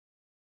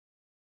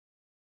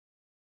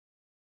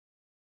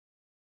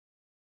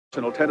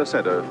National Tennis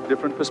Centre,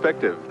 different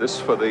perspective. This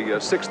for the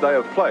sixth day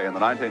of play in the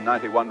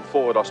 1991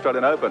 Ford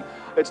Australian Open.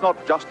 It's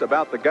not just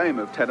about the game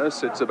of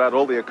tennis, it's about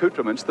all the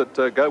accoutrements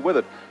that go with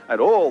it. And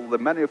all the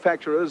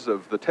manufacturers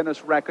of the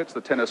tennis rackets,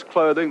 the tennis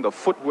clothing, the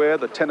footwear,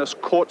 the tennis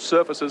court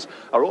surfaces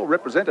are all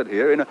represented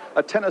here in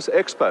a tennis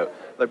expo.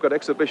 They've got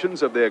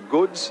exhibitions of their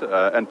goods,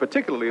 and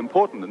particularly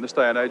important in this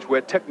day and age where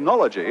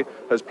technology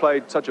has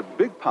played such a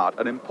big part,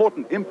 an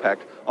important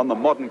impact on the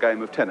modern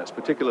game of tennis,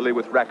 particularly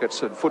with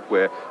rackets and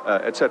footwear,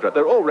 etc.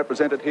 They're all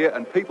represented here,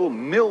 and people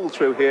mill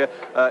through here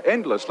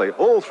endlessly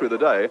all through the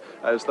day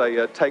as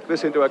they take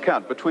this into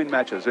account between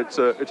matches. It's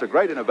a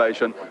great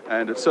innovation,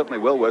 and it's certainly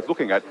well worth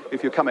looking at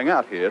if you're coming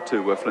out here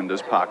to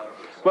Flinders Park.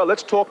 Well,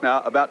 let's talk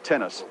now about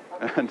tennis.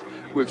 And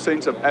we've seen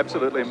some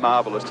absolutely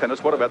marvellous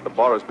tennis. What about the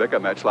Boris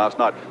Becker match last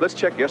night? Let's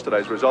check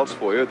yesterday's results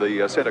for you.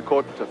 The centre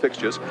court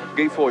fixtures.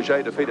 Guy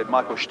Forget defeated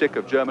Michael Stick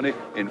of Germany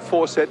in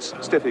 4 sets.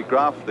 Steffi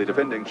Graf, the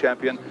defending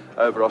champion,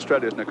 over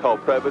Australia's Nicole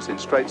Probus in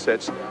straight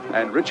sets.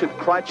 And Richard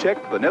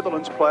Krajicek, the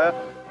Netherlands player,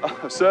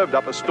 served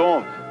up a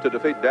storm to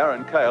defeat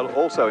Darren Cahill,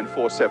 also in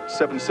 4 sets,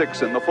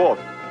 7-6 in the fourth.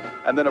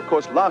 And then, of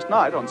course, last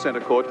night on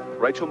centre court,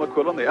 Rachel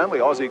McQuillan, the only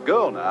Aussie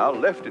girl now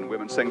left in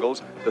women's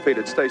singles,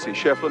 defeated Stacey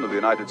Shefflin of the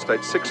United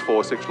States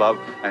 6-4, 6-love,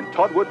 and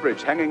Todd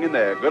Woodbridge hanging in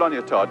there. Good on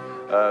you, Todd.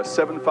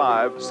 7-5,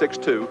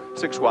 6-2,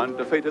 6-1,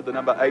 defeated the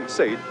number 8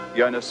 seed,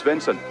 Jonas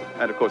Svensson.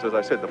 And, of course, as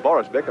I said, the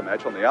Boris Becker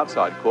match on the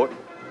outside court,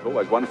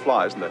 always one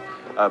fly, isn't it?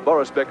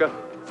 Boris Becker,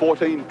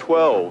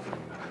 14-12.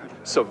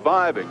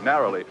 Surviving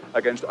narrowly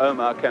against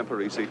Omar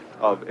Camporisi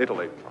of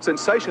Italy.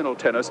 Sensational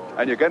tennis,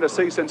 and you're going to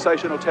see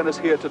sensational tennis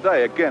here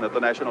today again at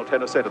the National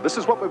Tennis Centre. This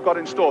is what we've got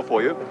in store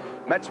for you.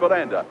 Mats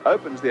Wilander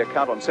opens the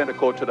account on centre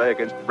court today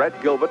against Brad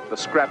Gilbert, the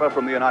scrapper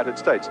from the United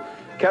States.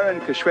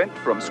 Karin Kschwendt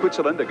from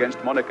Switzerland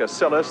against Monica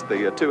Seles,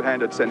 the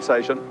two-handed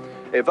sensation.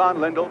 Ivan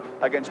Lendl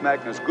against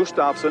Magnus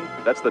Gustafsson.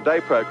 That's the day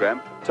program.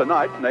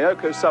 Tonight,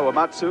 Naoko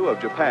Sawamatsu of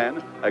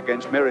Japan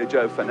against Mary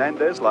Joe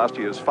Fernandez, last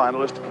year's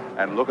finalist.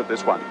 And look at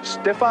this one,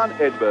 Stefan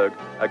Edberg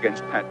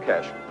against Pat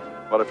Cash.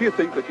 Well, if you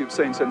think that you've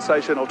seen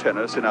sensational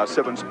tennis in our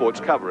 7 Sports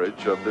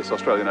coverage of this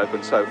Australian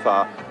Open so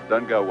far,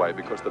 don't go away,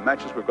 because the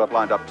matches we've got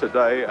lined up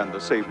today and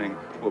this evening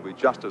will be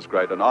just as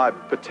great. And I'm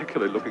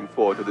particularly looking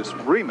forward to this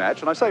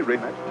rematch, and I say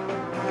rematch.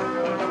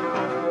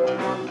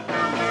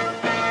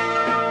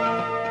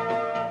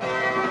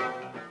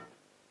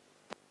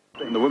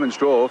 In the women's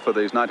draw for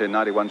these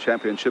 1991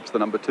 championships, the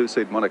number 2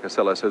 seed Monica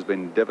Seles has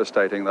been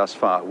devastating thus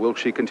far. Will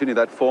she continue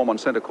that form on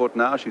centre court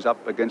now? She's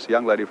up against a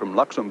young lady from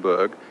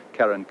Luxembourg,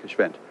 Karin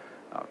Kschwendt.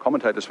 Our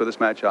commentators for this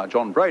match are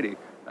John Brady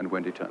and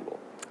Wendy Turnbull.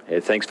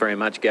 Yeah, thanks very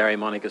much, Gary.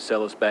 Monica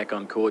Seles back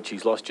on court.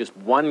 She's lost just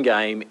 1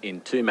 game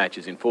in 2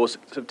 matches in 4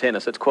 sets of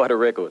tennis. That's quite a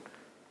record.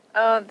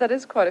 That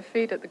is quite a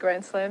feat at the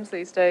Grand Slams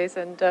these days,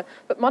 and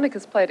but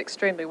Monica's played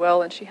extremely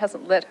well, and she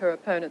hasn't let her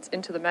opponents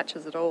into the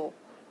matches at all.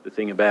 The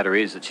thing about her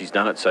is that she's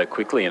done it so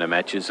quickly in her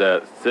matches.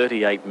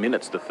 38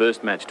 minutes the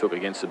first match took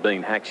against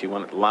Sabine Hack. She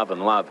won it love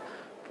and love.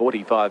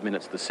 45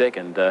 minutes the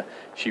second.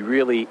 She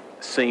really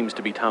seems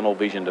to be tunnel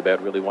visioned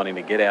about really wanting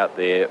to get out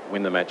there,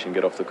 win the match and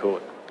get off the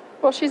court.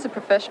 Well, she's a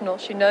professional.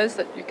 She knows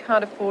that you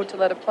can't afford to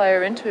let a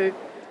player into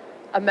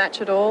a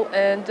match at all,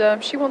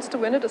 and she wants to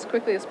win it as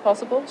quickly as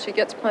possible. She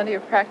gets plenty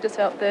of practice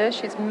out there.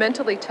 She's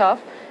mentally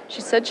tough.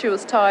 She said she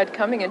was tired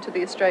coming into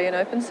the Australian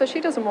Open, so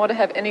she doesn't want to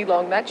have any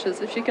long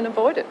matches if she can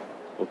avoid it.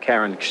 Well,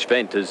 Karin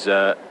Kschwendt is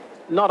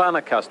not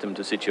unaccustomed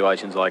to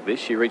situations like this.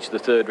 She reached the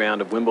 3rd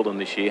round of Wimbledon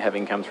this year,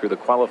 having come through the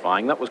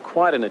qualifying. That was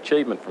quite an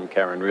achievement from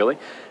Karin, really.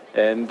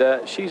 And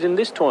she's in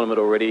this tournament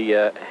already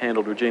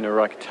handled Regina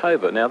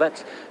Rykova. Now,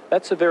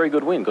 that's a very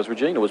good win, because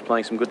Regina was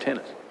playing some good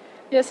tennis.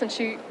 Yes, and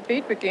she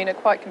beat Regina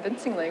quite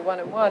convincingly,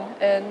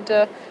 1-1.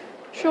 And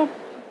she'll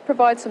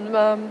provide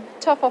some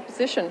tough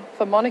opposition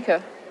for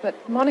Monica.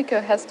 But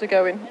Monica has to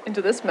go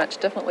into this match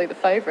definitely the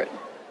favourite.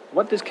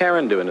 What does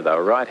Karin do in it, though?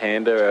 A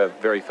right-hander,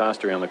 very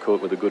fast around the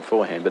court with a good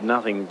forehand, but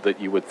nothing that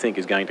you would think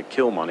is going to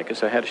kill Monica,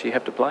 so how does she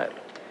have to play it?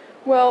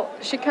 Well,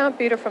 she can't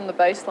beat her from the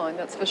baseline,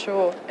 that's for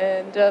sure.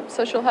 And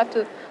so she'll have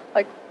to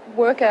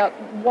work out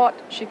what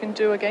she can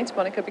do against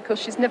Monica, because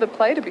she's never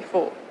played her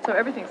before. So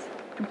everything's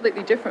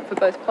completely different for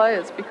both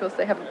players because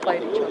they haven't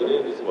played each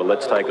other. Well,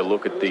 let's take a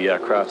look at the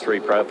Craft 3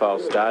 profile,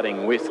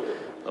 starting with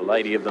the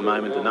lady of the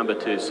moment, the number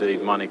 2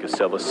 seed, Monica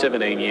Seles,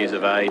 17 years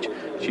of age.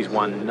 She's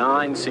won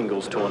 9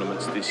 singles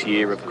tournaments this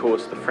year. Of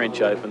course, the French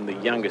Open, the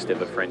youngest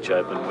ever French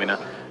Open winner,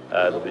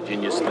 the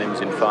Virginia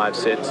Slims in 5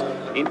 sets.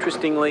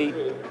 Interestingly,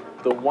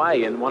 the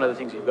way, and one of the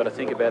things you've got to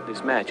think about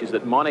this match, is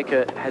that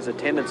Monica has a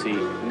tendency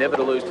never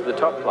to lose to the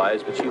top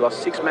players, but she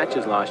lost 6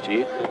 matches last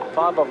year.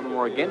 5 of them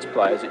were against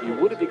players that you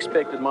would have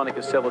expected Monica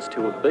Seles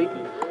to have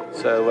beaten.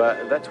 So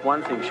that's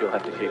one thing she'll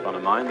have to keep on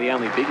her mind. The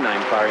only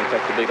big-name player, in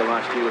fact, to beat her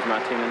last year was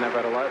Martina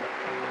Navratilova.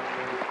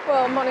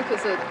 Well,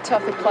 Monica's a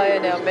tougher player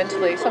now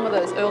mentally. Some of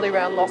those early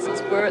round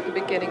losses were at the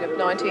beginning of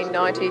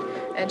 1990,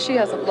 and she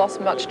hasn't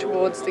lost much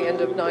towards the end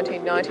of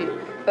 1990.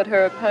 But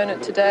her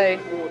opponent today,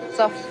 it's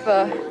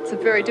a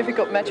very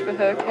difficult match for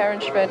her, Karin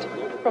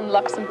Kschwendt from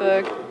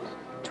Luxembourg.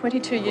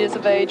 22 years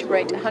of age,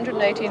 ranked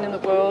 118 in the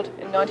world.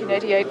 In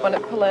 1988, won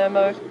at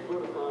Palermo.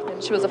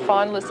 And she was a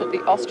finalist at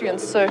the Austrian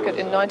circuit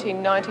in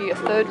 1990, a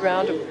third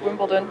round of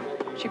Wimbledon.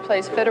 She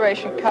plays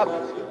Federation Cup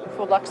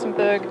for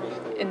Luxembourg.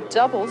 In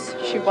doubles,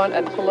 she won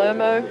at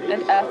Palermo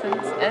and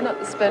Athens and at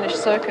the Spanish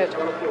circuit,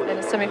 and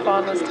a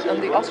semi-finalist on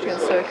the Austrian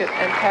circuit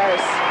and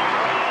Paris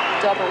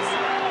doubles.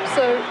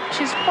 So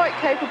she's quite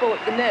capable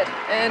at the net,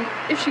 and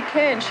if she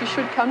can, she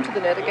should come to the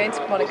net against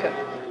Monica.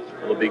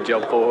 Well, a big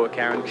job for her,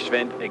 Karin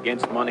Kschwendt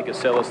against Monica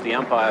Seles. The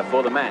umpire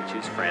for the match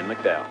is Fran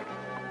McDowell.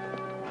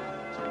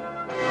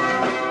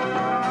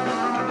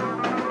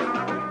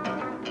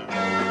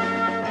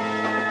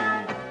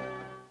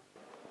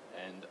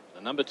 And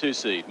the number 2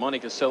 seed,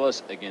 Monica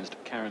Seles, against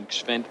Karin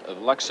Kschwendt of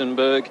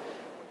Luxembourg.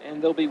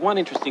 And there'll be one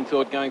interesting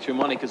thought going through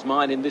Monica's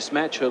mind in this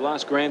match. Her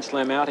last Grand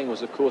Slam outing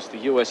was, of course, the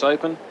US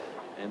Open.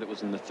 And it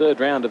was in the third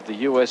round of the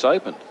US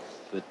Open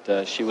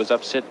that she was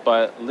upset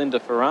by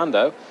Linda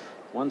Ferrando,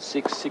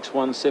 1-6,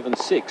 6-1,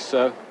 7-6.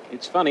 So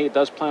it's funny, it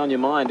does play on your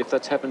mind if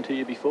that's happened to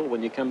you before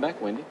when you come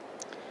back, Wendy.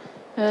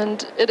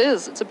 And it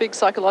is. It's a big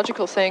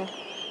psychological thing.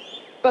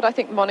 But I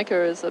think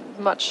Monica is a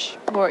much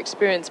more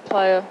experienced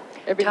player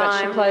every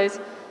match she plays.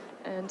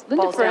 And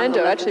Linda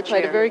Ferrando actually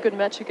played a very good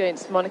match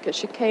against Monica.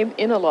 She came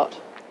in a lot,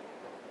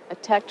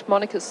 attacked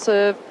Monica's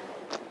serve,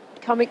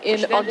 coming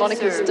in on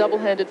Monica's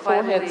double-handed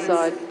forehand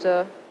side.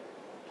 So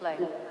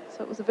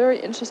it was a very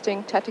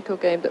interesting tactical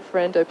game that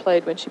Ferrando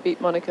played when she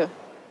beat Monica.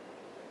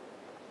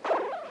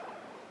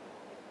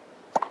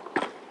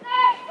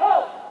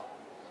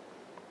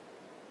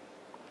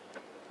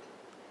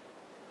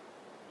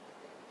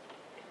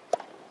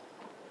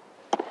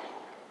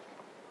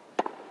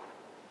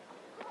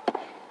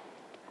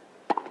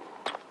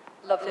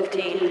 Love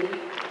 15.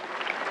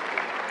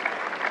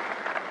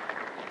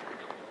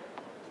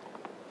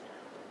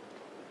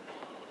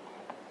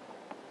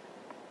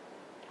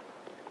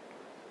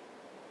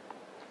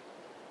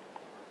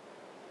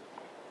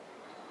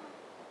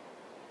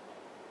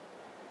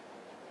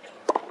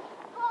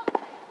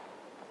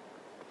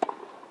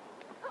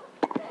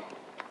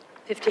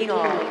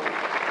 All.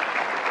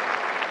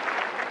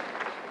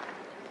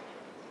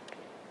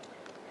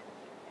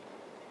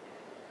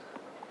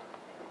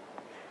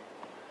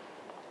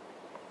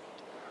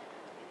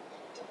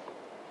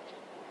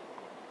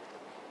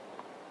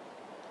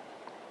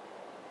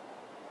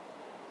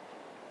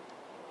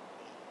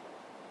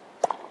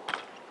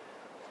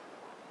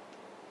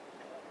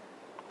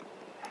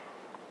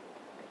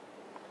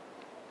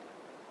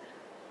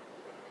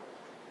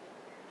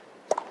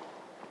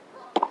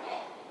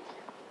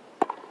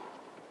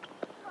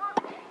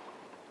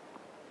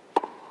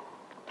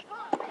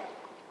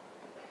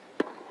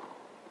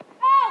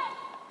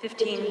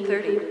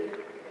 $15.30.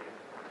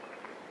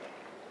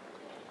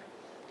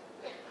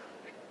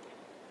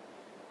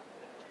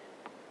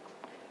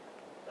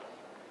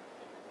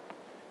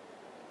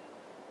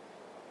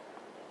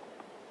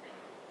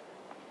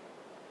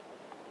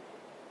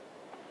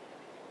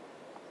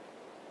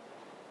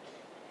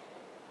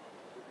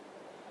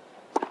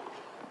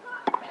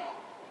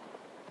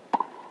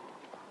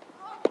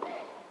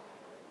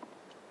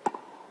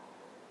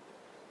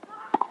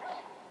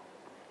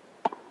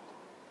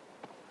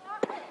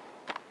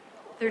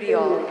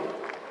 All.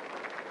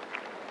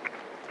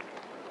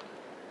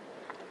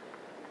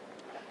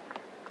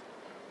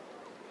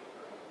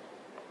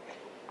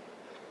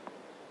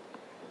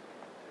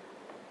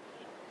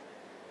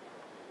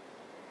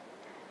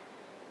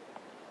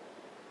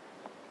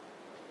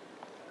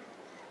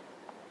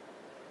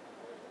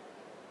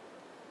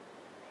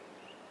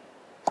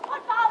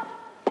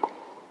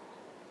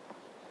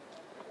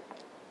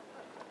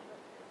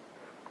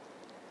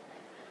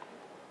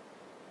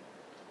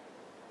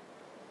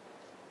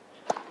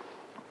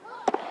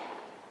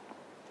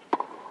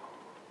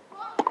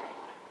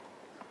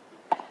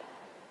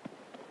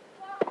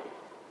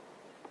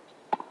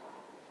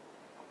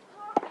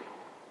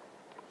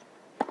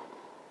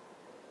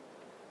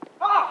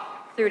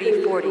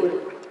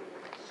 $30-40.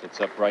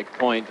 Sets up break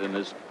point, and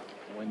as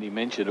Wendy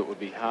mentioned, it would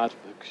be hard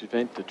for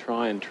Kschwendt to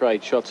try and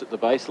trade shots at the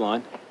baseline.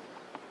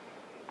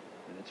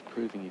 And it's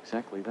proving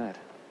exactly that.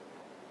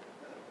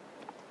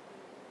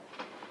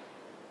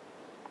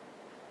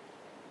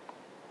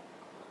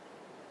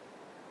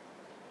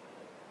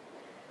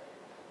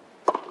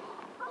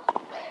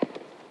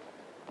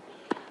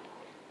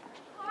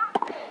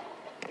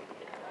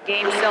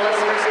 Game Seles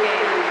first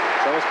game.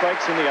 Seles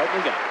breaks in the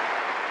opening game.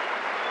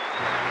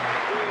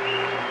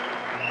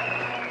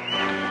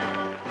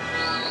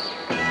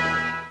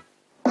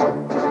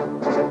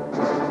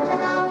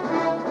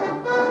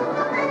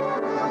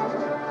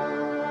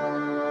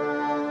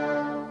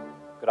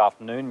 Good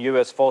afternoon.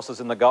 US forces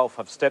in the Gulf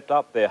have stepped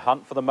up their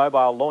hunt for the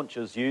mobile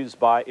launchers used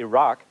by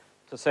Iraq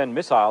to send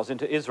missiles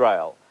into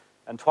Israel.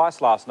 And twice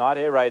last night,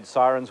 air raid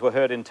sirens were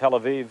heard in Tel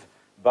Aviv.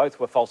 Both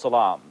were false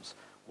alarms.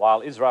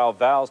 While Israel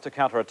vows to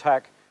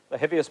counterattack, the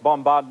heaviest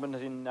bombardment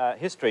in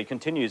history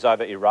continues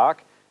over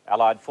Iraq.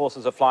 Allied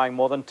forces are flying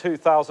more than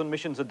 2,000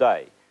 missions a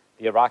day.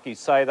 The Iraqis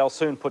say they'll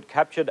soon put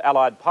captured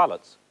Allied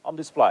pilots on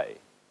display.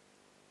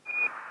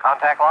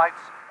 Contact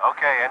lights?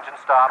 Okay, engine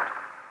stopped.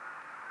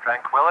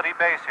 Tranquility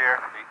base here.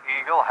 The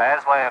Eagle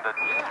has landed.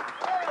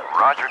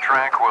 Roger,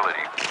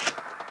 Tranquility.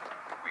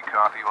 We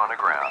copy you on the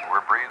ground.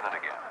 We're breathing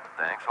again.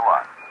 Thanks a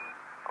lot.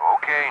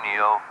 Okay,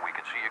 Neil. We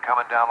can see you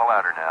coming down the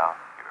ladder now.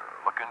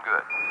 You're looking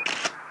good.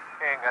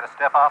 Okay, I'm gonna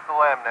step off the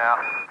limb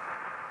now.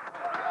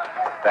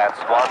 That's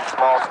one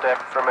small step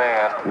for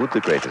man. Would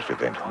the greatest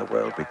event in the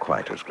world be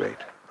quite as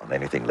great on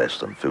anything less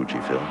than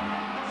Fujifilm?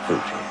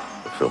 Fuji,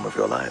 the film of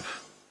your life.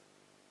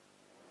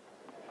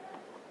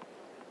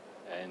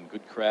 And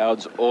good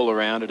crowds all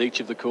around at each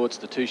of the courts.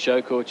 The two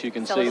show courts you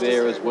can see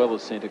there, as well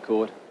as centre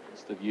court.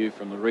 It's the view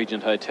from the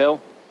Regent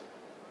Hotel.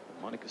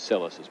 Monica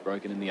Seles has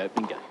broken in the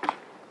opening game.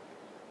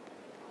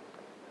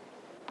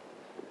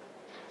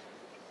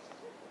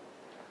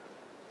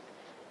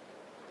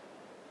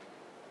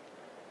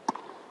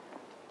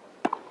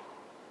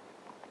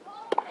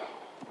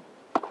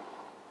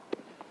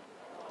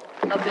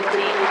 Love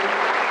 15.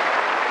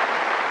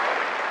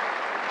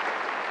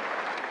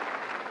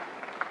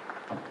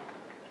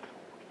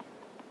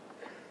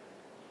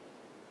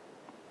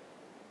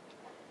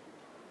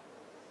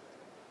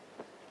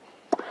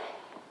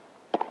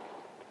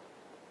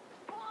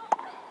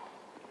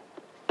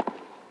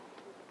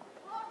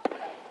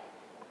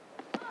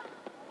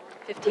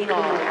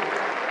 All.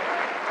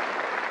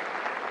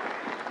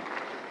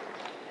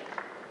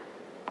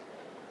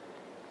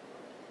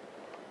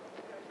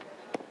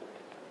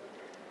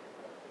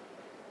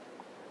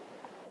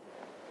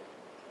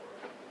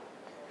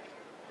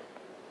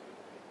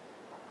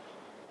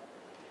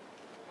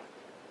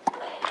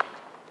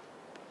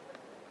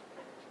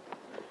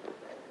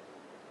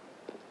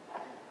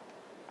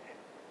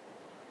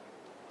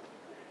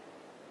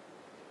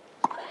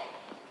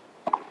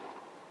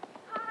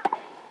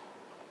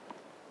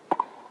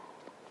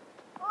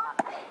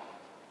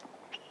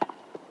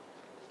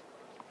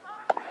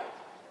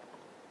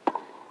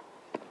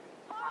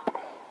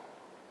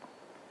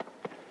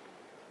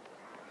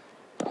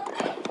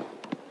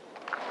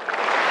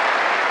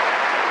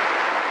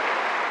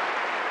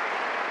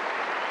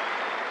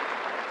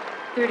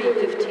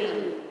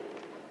 30-15.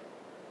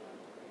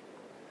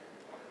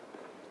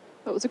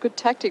 That was a good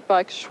tactic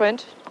by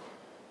Kschwendt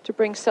to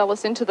bring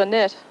Seles into the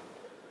net.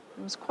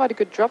 It was quite a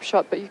good drop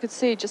shot, but you could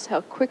see just how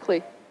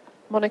quickly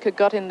Monica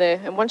got in there.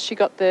 And once she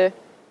got there,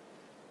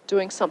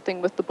 doing something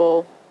with the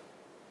ball.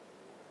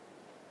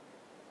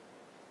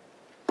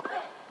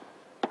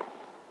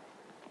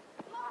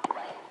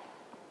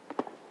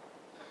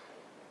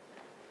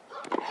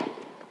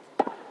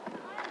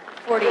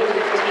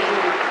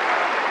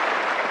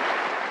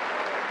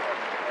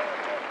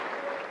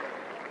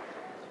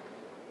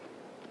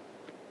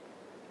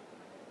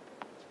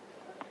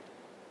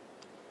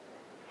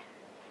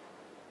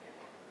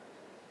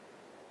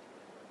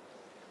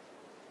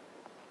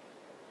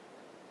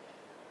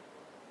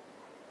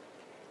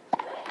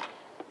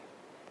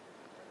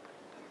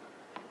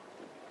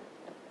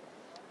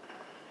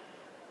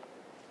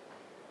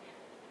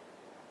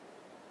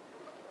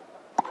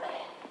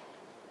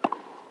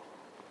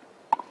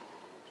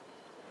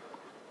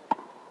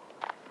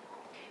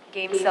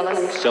 Game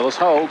Seles. Seles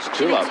holds,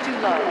 2 love.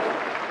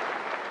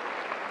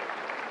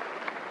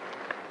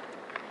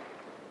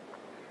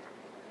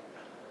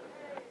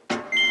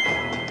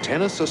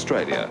 Tennis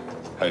Australia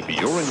hope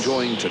you're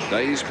enjoying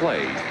today's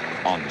play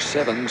on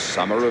 7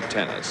 Summer of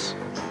Tennis.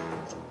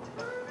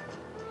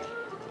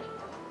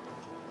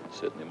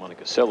 Certainly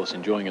Monica Seles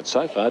enjoying it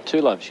so far.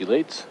 2 love she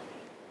leads.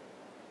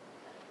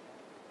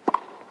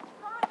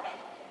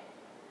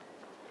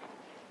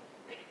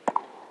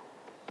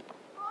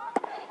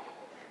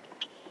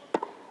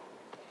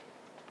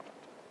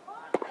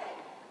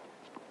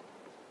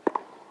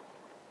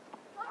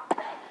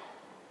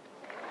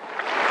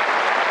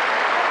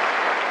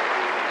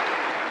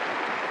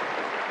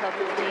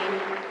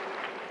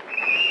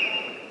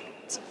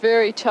 It's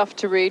very tough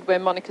to read where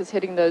Monica's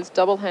hitting those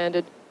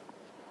double-handed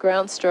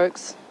ground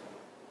strokes.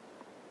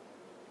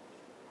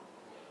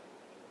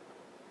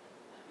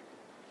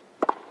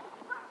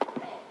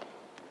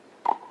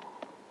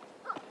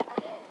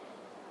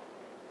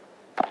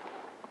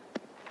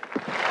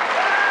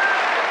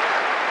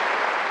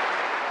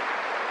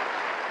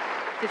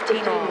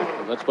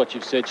 Well, that's what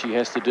you've said she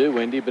has to do,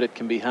 Wendy, but it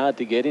can be hard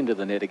to get into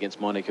the net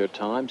against Monica at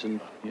times, and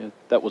you know,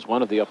 that was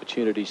one of the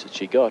opportunities that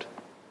she got.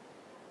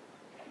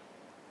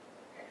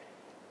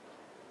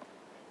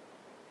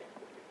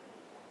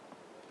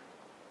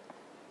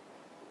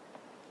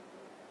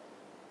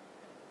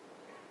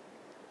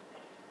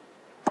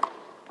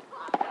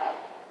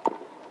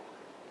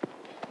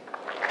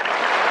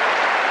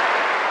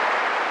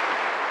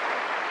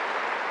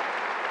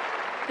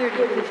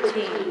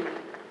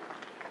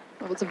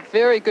 It was a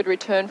very good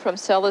return from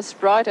Seles,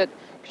 right at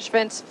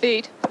Kschwendt's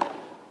feet.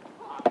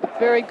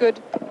 Very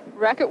good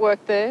racket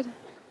work there.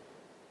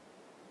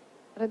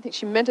 I don't think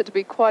she meant it to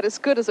be quite as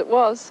good as it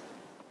was.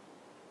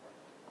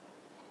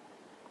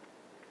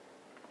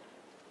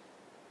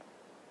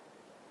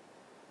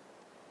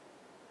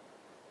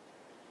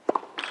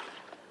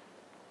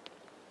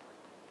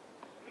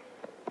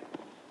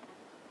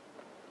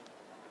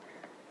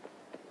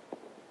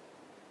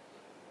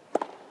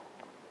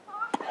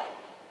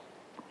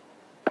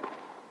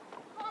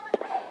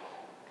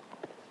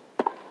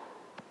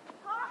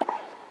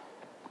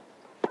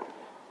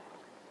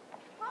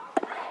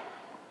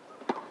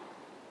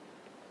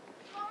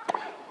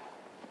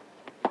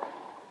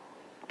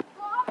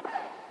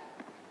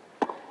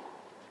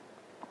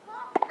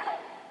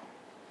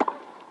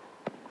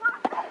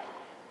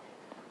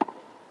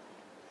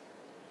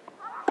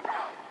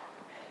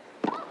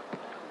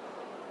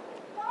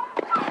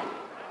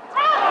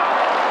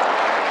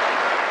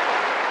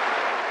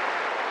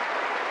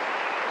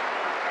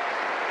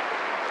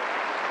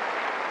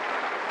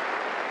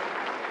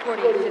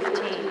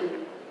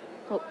 40-15.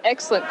 Well,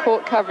 excellent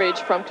court coverage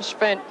from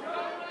Kschwendt.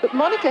 But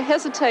Monica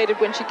hesitated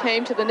when she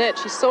came to the net.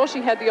 She saw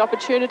she had the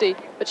opportunity,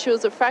 but she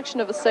was a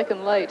fraction of a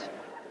second late.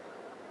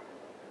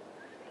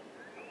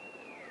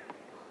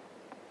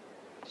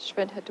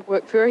 Kschwendt had to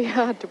work very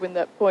hard to win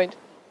that point.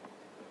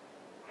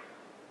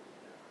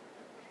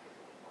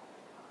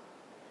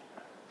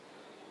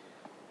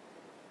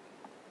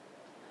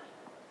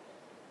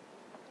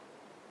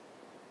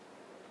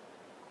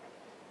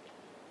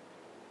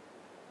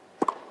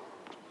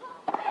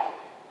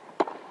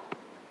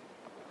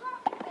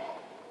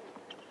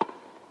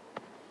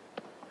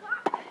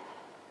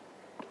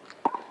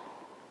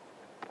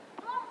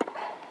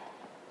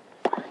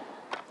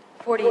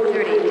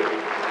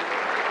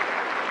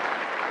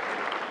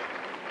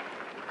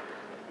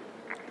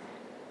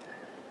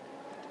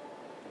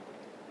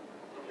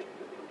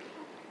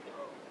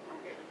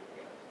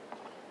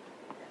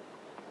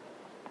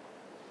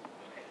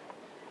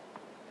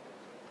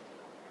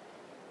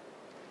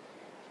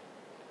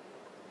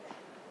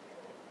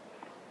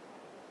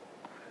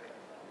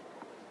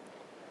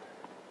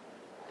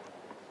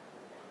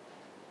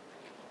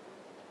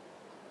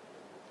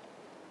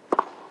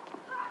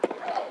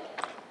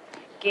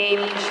 Game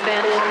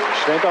Kschwendt.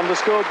 Kschwendt on the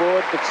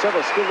scoreboard, but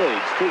Seles still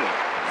leads 2-1.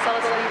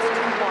 Seles leads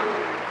 2-1.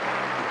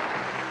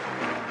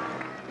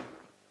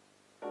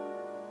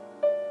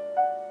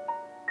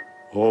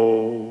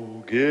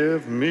 Oh,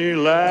 give me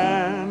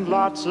land,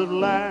 lots of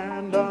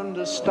land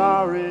under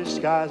starry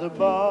skies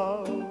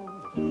above.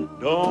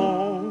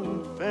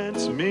 Don't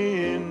fence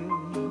me in.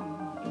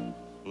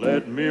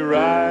 Let me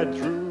ride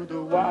through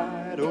the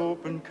wide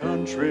open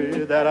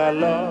country that I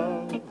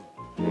love.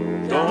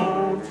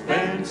 Don't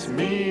fence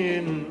me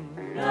in.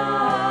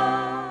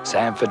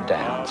 Sanford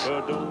Downs,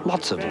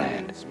 lots of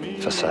land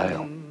for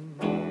sale.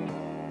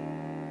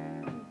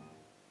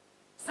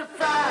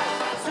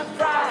 Surprise,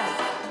 surprise,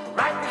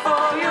 right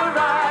before your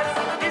eyes,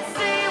 it's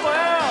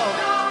SeaWorld.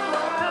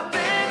 The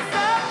big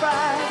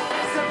surprise,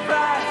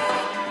 surprise,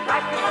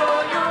 right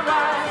before your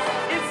eyes,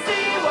 it's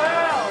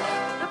SeaWorld.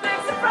 The big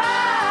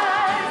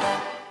surprise.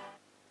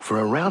 For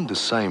around the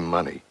same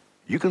money,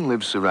 you can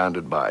live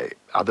surrounded by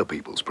other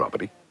people's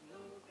property,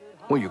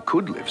 or you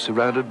could live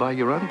surrounded by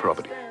your own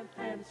property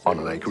on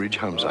an acreage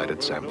home site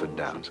at Sanford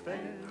Downs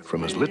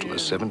from as little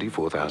as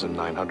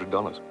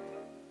 $74,900.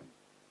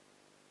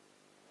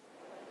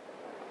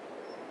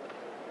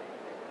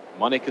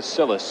 Monica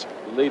Seles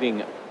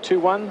leading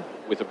 2-1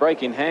 with a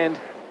break in hand.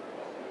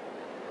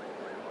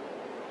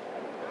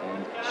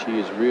 And she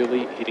is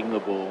really hitting the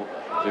ball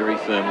very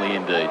firmly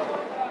indeed.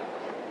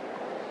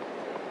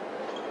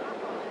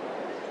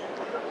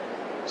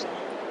 So,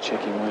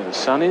 checking where the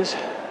sun is.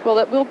 Well,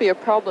 that will be a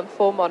problem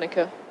for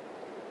Monica,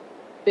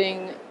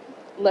 being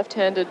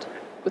left-handed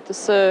with the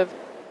serve.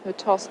 Her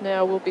toss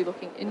now will be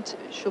looking into,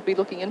 she'll be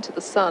looking into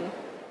the sun.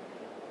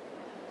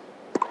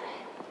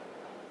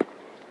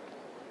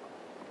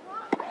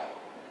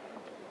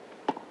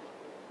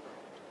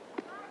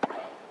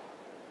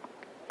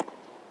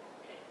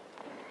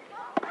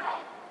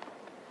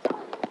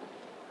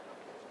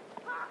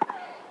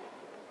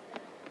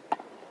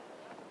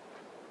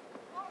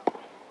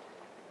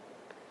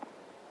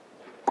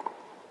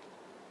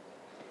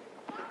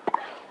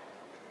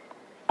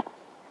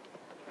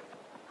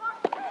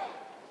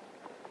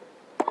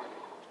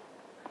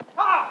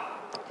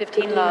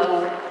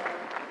 Love.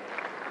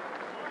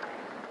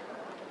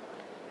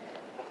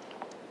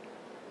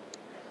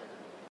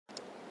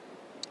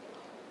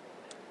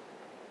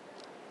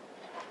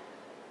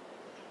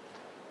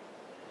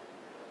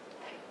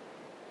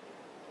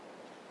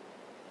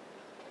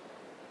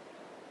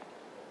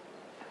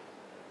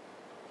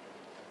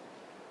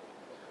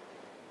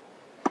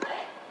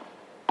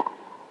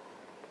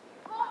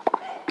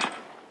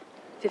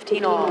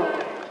 $15 all.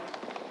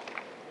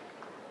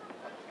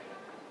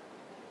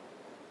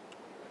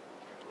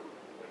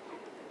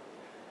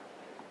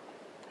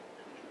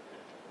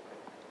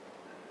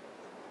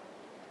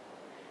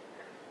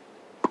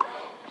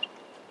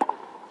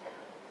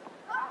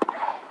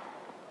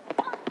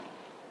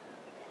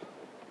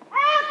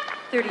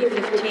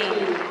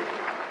 $30-15.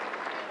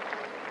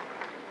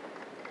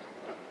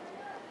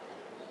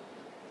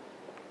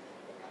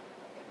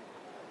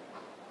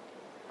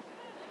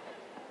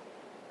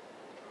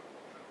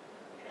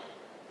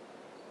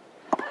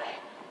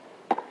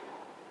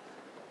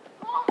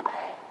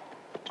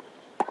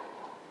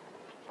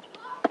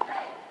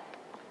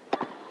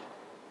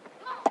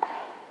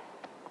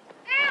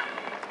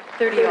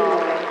 $30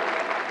 all.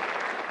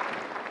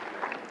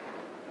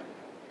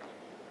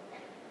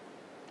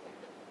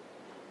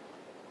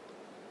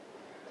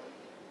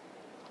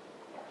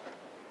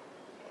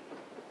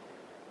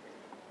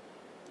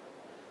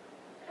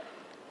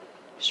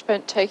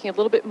 Kschwendt taking a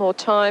little bit more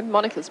time.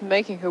 Monica's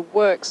making her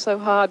work so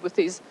hard with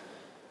these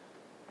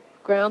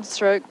ground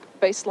stroke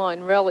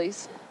baseline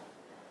rallies.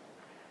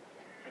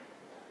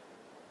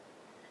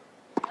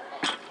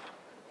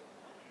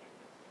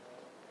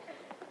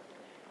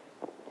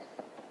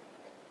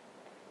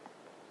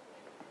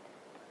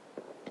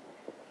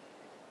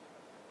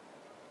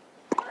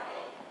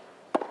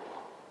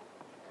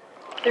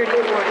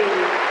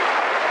 30-40.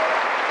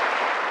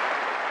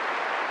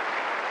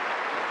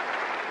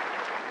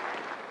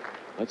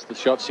 That's the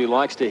shot she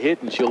likes to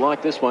hit, and she'll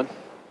like this one.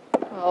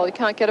 Well, you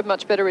can't get a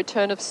much better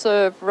return of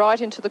serve right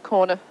into the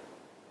corner.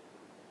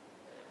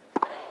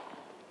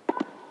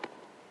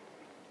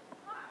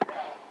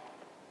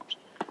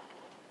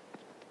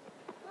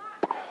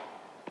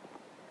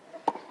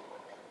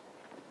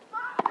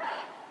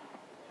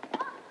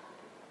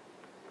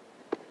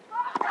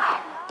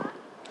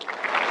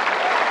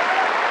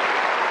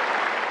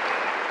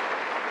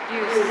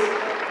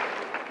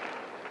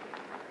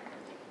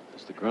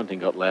 As the grunting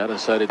got louder,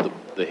 so did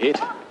the hit.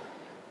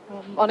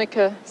 Well,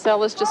 Monica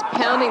Seles just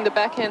pounding the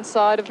backhand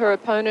side of her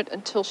opponent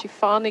until she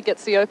finally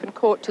gets the open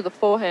court to the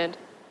forehand.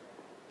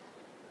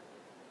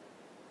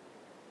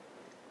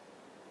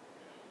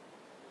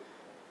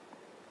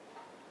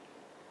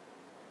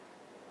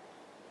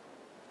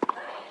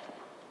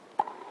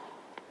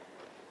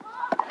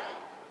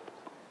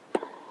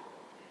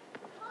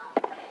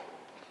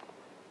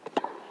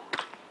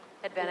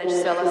 Advantage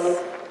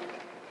Seles.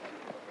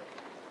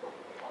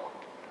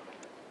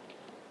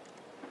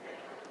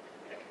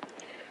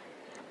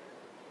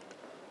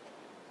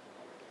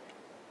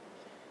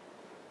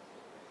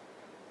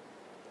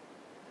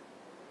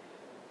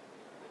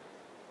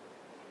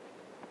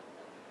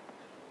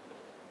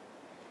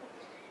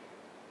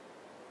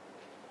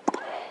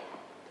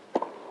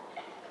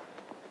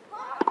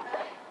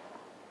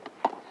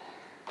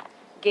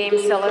 Game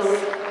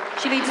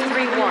Seles. She leads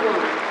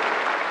 3-1.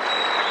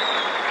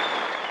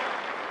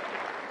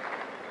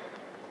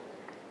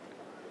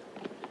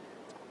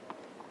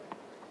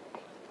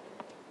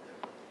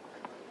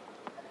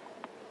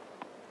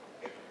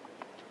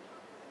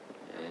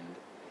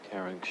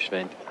 Karin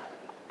Kschwendt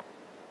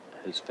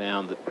has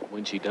found that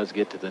when she does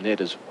get to the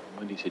net, as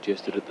Wendy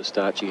suggested at the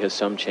start, she has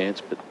some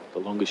chance, but the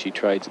longer she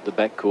trades at the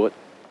backcourt,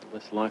 the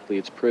less likely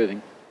it's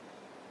proving.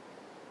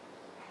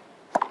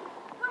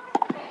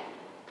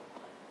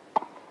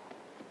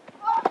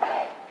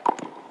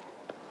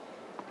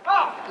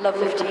 Love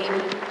 15.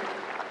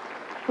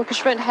 Well,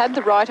 Kschwendt had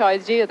the right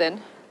idea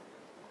then.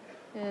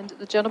 And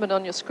the gentleman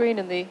on your screen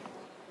in the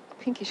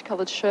pinkish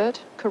coloured shirt,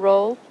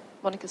 Carole,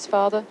 Monica's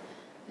father,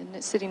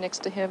 and sitting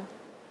next to him,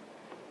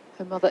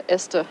 her mother,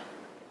 Esther.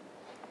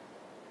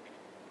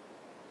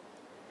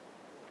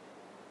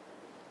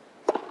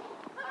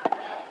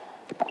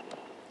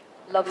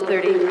 Love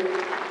 30.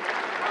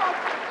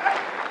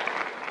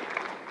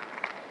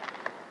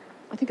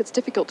 I think it's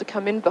difficult to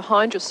come in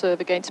behind your serve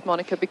against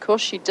Monica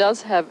because she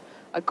does have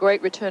a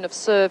great return of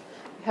serve.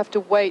 You have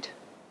to wait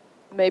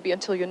maybe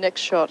until your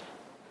next shot.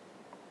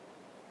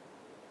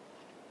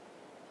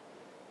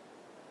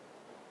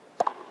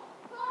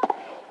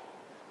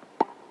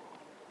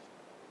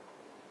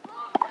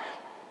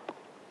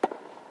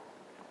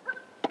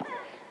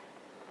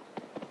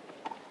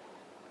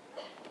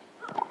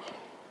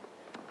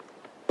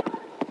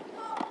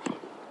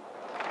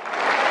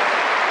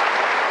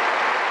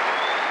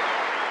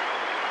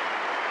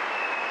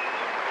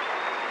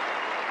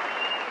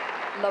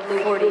 Love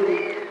 40.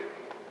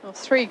 Well,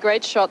 three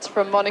great shots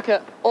from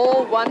Monica,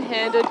 all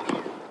one-handed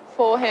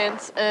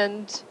forehands,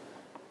 and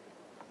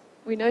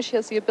we know she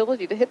has the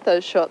ability to hit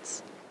those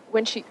shots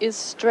when she is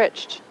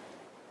stretched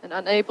and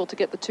unable to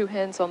get the two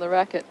hands on the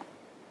racket.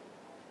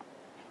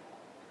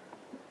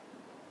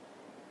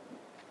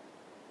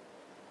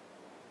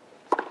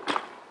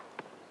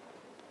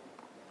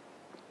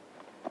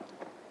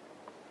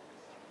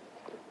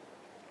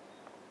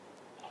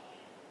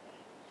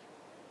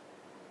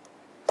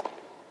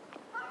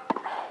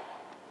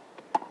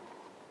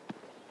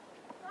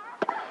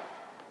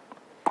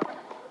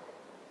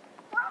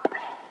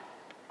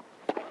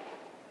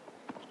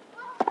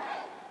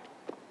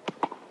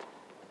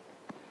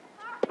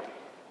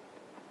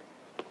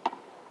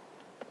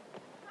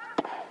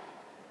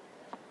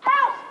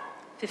 Help!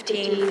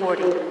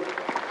 15-40.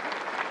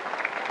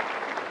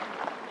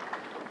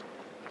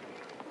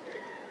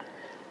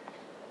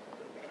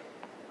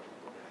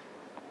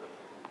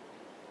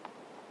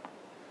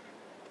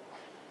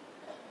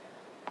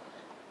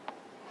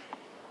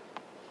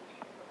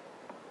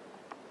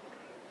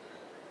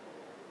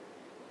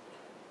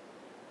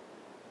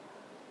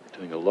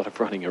 Doing a lot of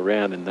running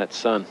around in that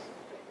sun.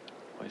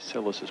 Why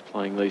Seles is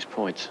playing these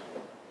points.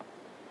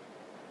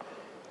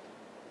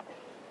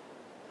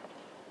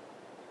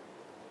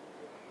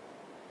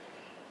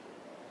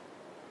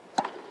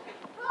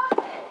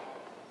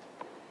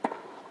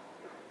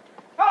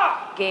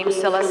 Game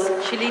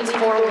Seles. She leads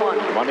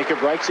 4-1. Monica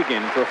breaks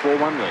again for a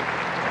 4-1 lead.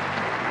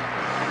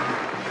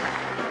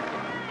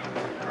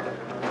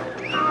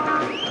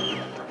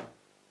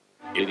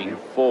 Leading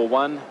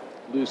 4-1.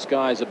 Blue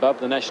skies above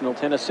the National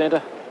Tennis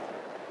Centre.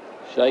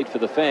 Shade for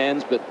the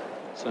fans, but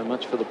so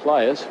much for the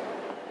players.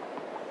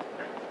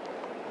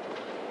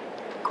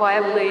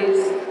 Quiet,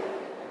 please.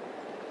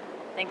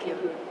 Thank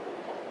you.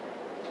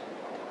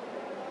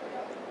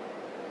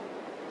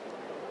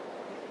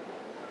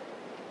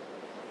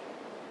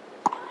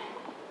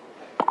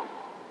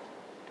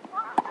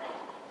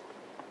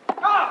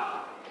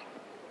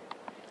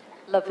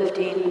 Love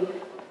 15.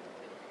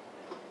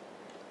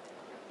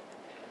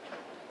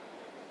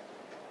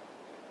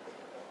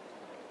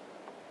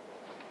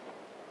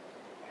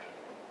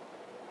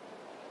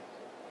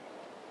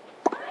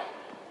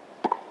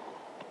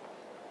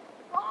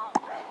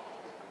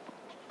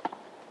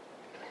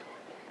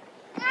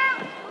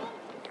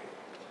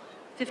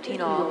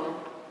 All.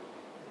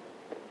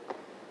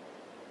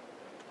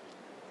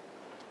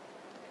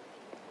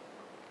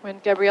 When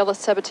Gabriella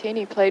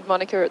Sabatini played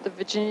Monica at the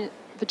Virginia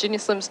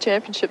Slims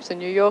Championships in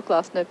New York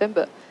last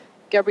November,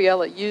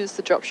 Gabriella used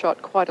the drop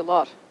shot quite a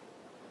lot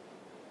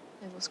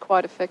and was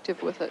quite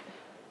effective with it.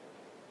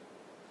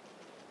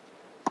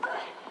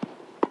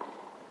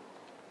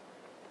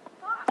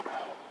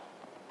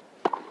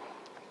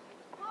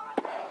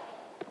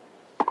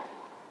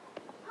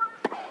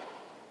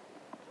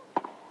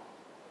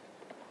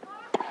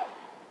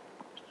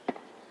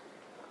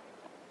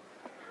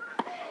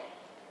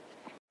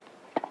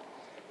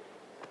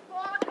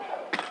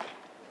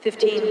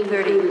 $15-30.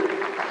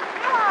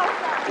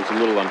 It was a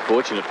little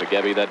unfortunate for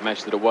Gabby, that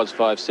match, that it was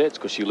 5 sets,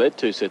 because she led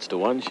 2 sets to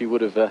 1. She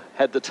would have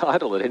had the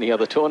title at any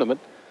other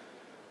tournament.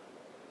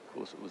 Of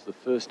course, it was the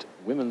first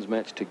women's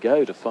match to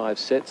go to 5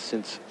 sets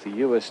since the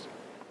US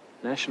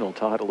national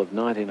title of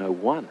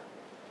 1901.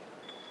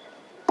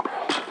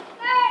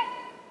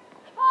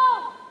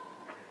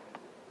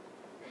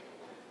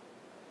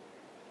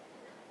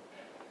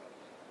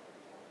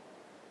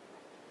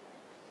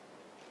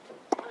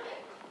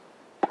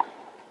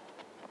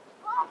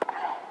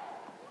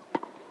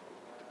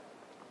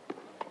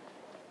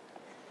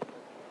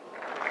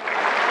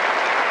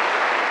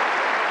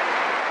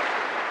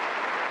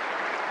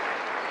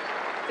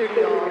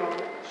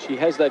 She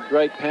has that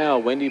great power,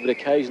 Wendy, but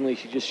occasionally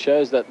she just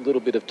shows that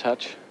little bit of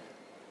touch.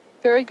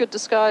 Very good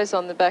disguise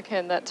on the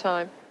backhand that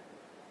time.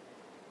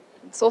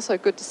 It's also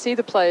good to see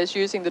the players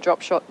using the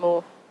drop shot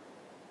more.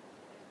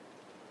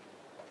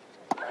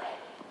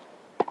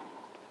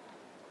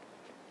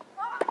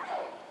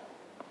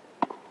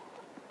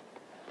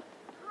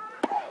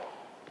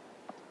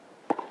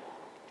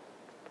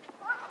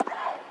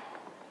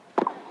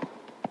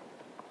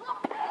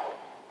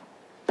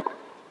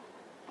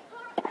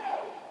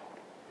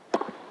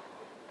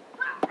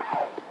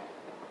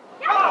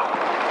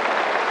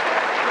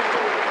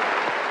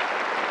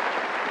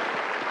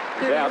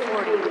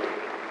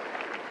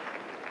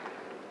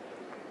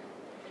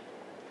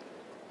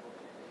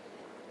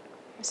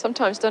 I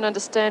sometimes don't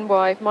understand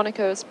why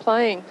Monica is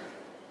playing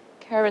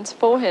Karin's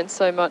forehand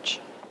so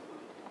much.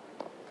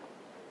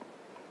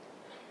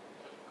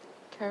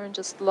 Karin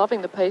just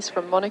loving the pace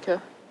from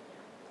Monica.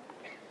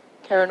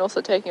 Karin also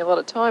taking a lot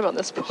of time on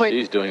this point.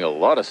 She's doing a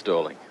lot of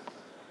stalling.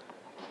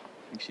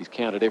 I think she's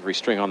counted every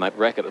string on that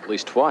racket at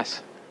least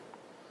twice.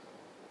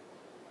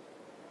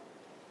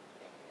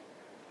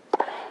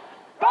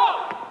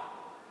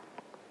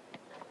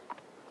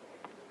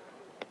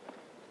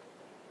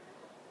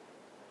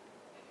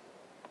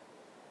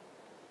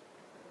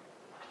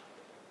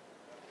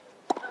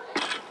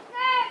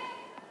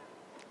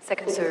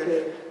 Second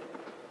serve.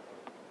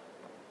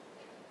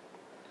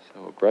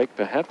 So a break,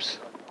 perhaps.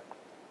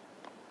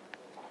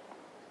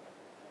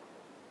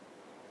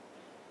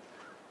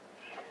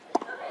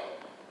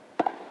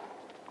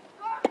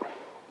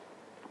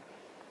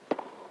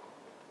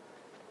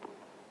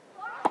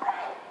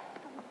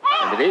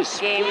 And it is.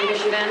 Game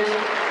Kschwendt.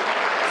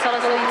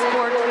 Seles leads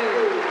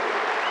 4-2.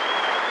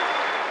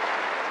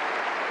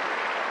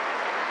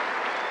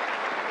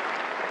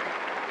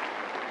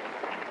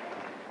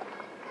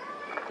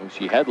 Well,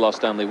 she had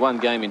lost only 1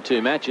 game in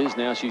 2 matches.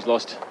 Now she's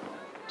lost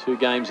 2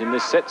 games in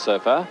this set so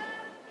far.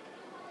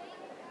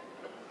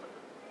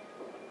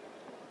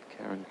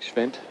 Karin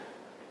Kschwendt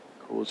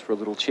calls for a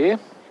little cheer.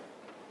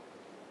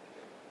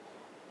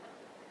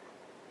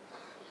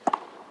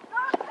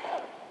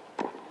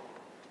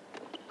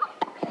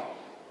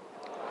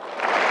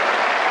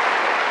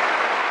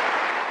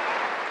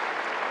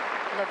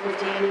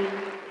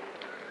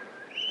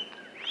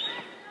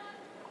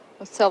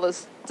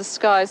 Seles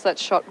disguised that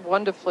shot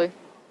wonderfully.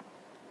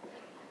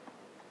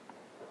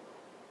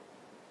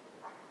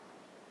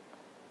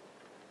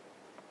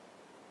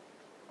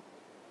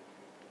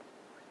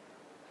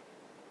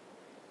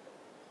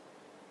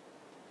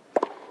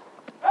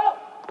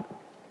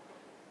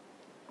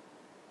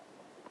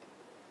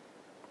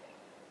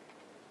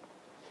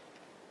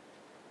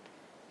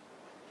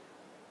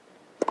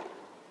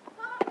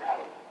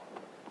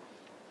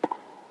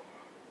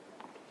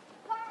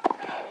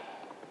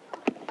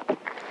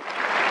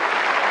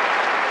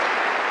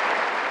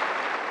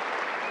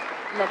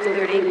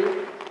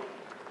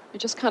 You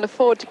just can't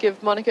afford to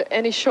give Monica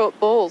any short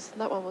balls.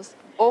 That one was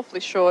awfully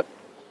short.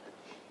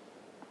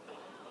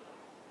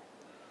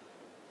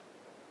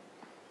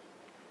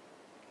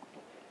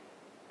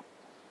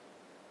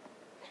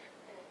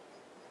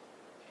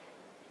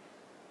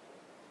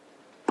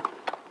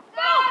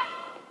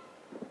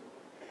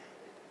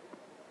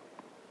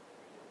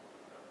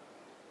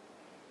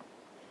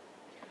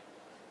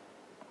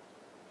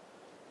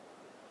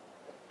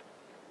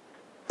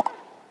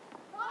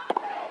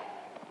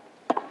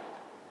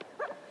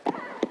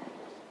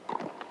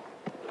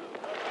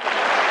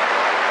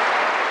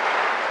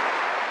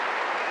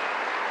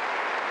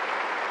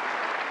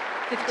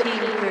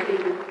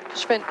 15-30.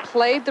 Kschwendt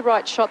played the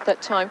right shot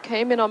that time,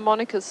 came in on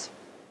Monica's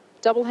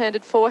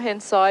double-handed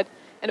forehand side,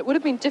 and it would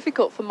have been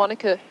difficult for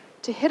Monica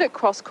to hit it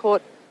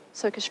cross-court,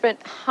 so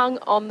Kschwendt hung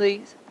on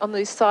the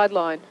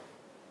sideline.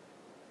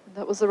 And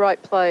that was the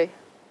right play.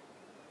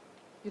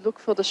 You look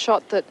for the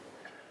shot that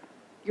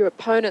your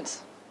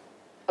opponents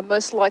are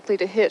most likely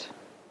to hit,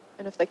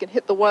 and if they can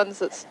hit the ones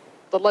that's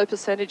the low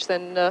percentage,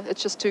 then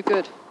it's just too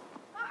good.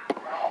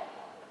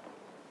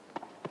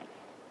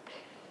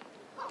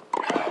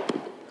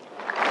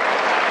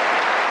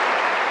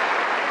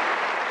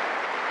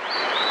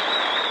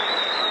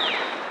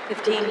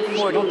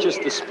 It's not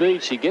just the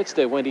speed she gets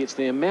there, Wendy, it's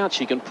the amount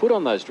she can put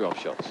on those drop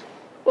shots.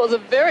 Well, it's a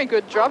very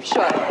good drop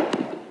shot,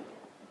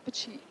 but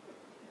she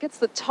gets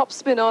the top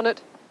spin on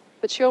it,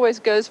 but she always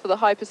goes for the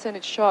high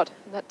percentage shot,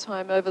 and that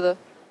time over the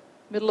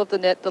middle of the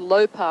net, the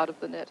low part of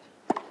the net.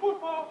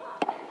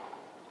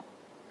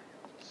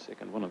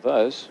 Second one of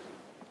those.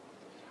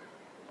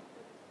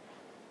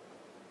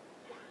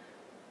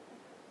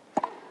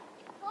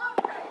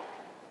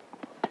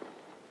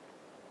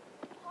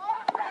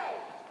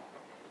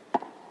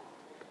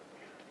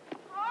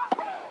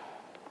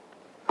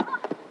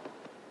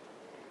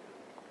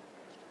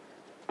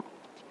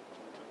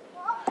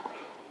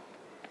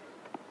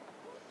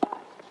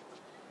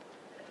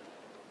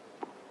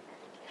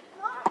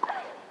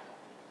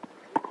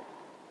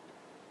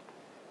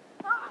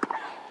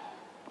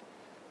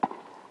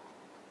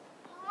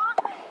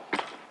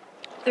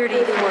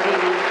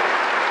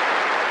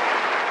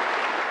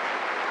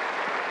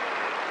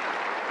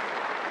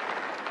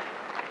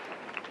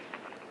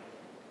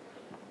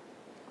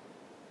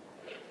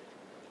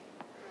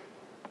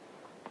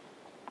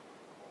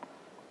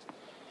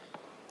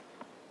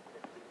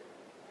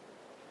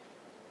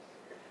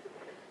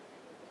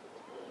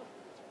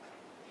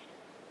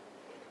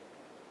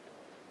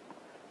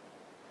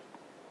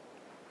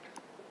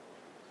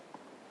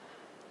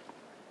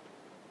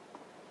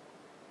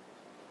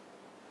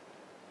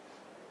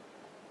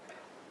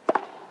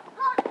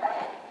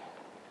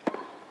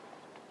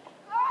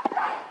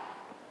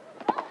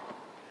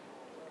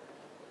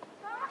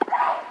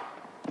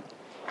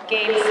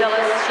 Game,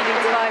 Seles, she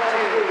leads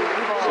 5-2.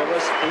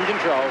 Seles in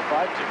control,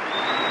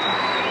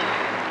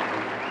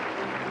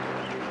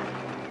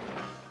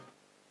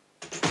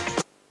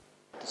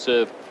 5-2.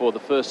 Serve for the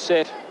first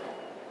set.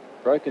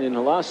 Broken in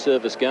the last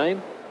service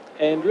game.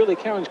 And really,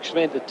 Karin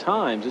Kschwendt at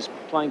times is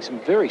playing some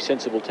very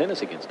sensible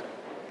tennis against her.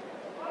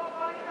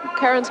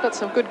 Karin's got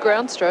some good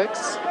ground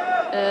strokes,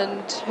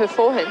 and her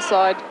forehand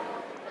side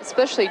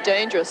especially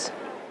dangerous.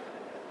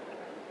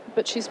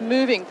 But she's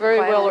moving very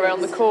well around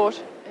the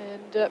court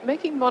and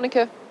making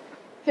Monica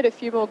hit a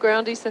few more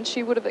groundies than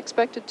she would have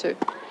expected to.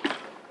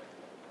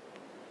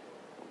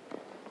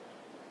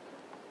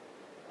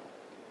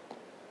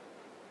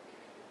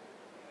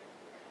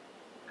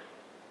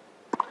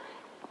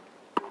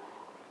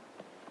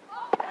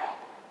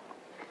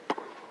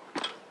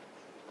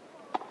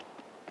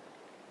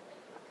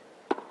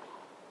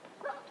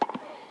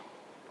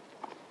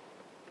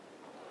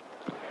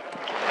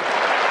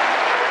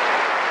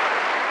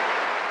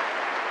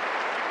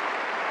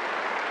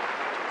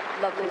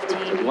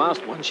 The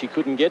last one she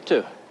couldn't get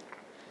to.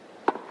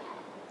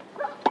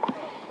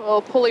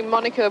 Well, pulling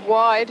Monica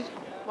wide.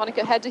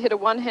 Monica had to hit a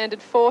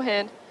one-handed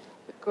forehand,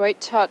 but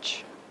great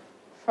touch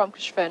from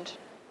Kschwendt.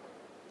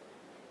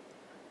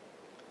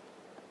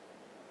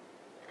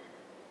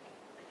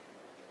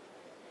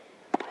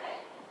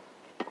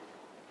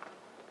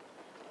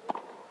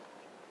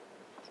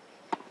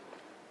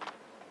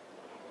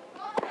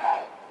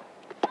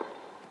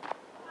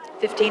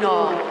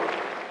 $15-all.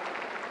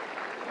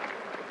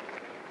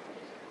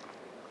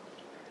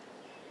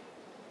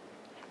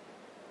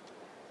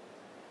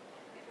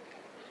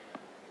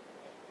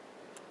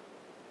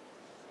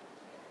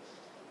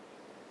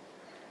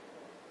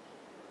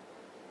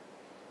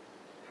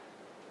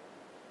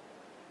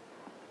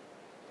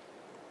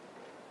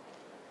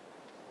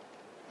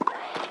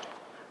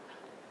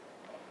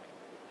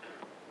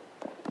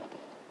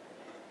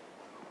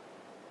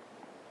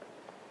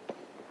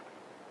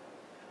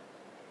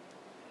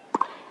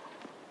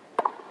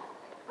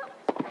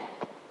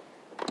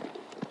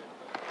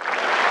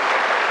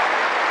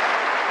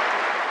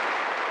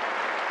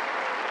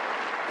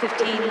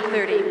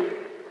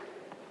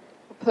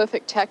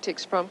 Perfect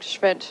tactics from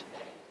Kschwendt.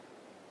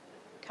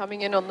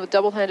 Coming in on the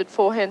double-handed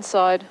forehand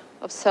side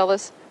of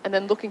Seles and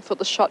then looking for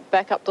the shot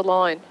back up the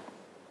line.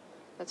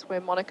 That's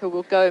where Monica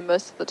will go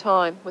most of the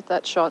time with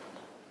that shot.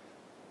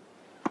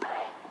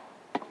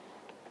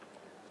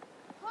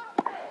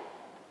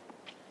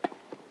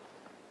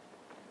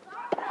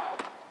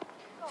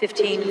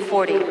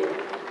 $15-40.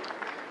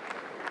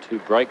 2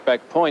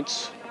 break-back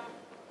points.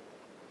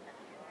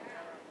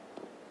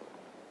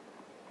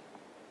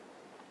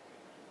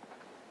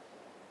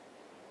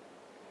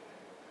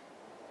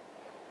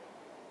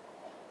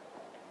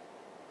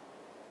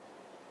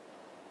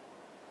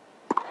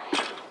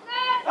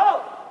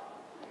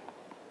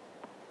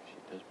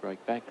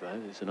 Break back though,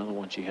 there's another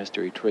one she has to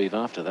retrieve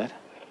after that.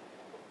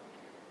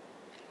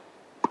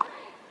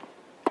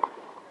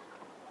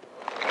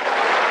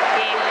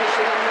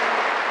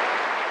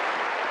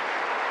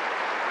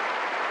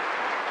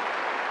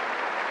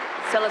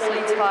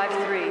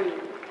 5-3.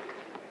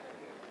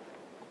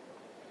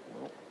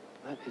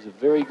 That is a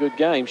very good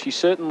game. She's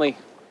certainly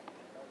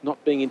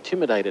not being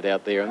intimidated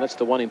out there, and that's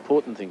the one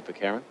important thing for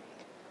Karin.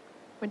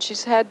 When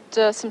she's had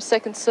some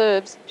second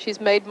serves,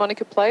 she's made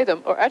Monica play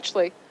them, or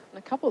actually, in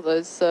a couple of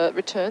those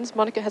returns,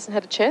 Monica hasn't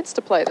had a chance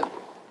to play them.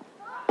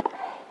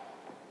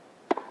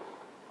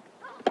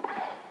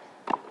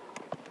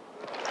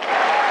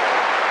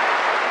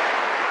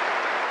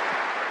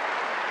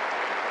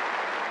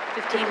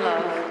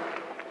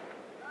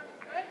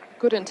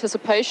 Good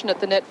anticipation at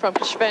the net from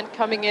Kschwendt,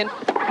 coming in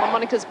on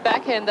Monica's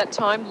backhand that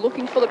time,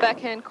 looking for the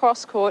backhand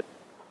cross court.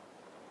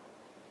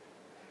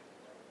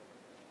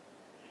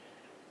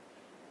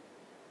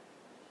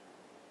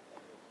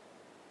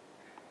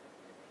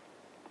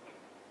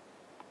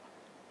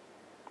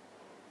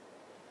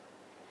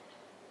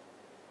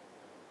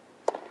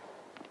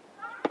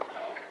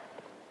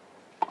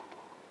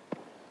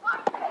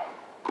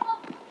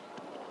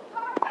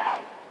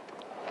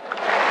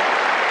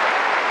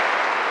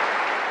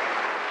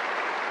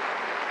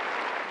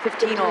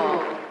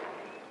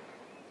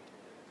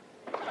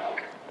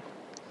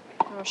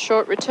 A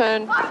short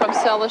return from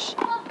Seles.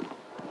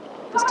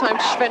 This time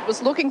Kschwendt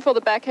was looking for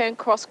the backhand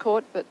cross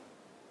court, but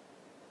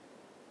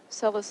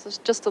Seles was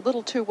just a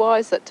little too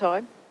wise that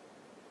time.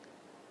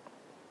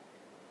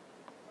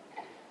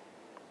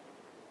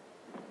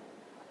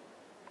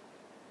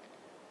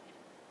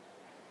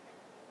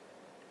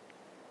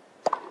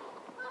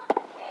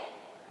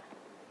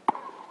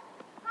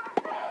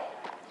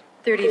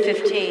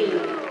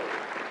 (30-15).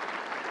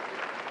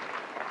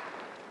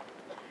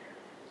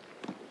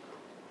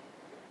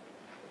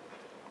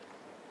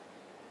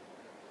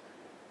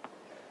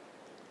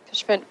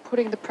 Kschwendt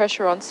putting the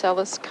pressure on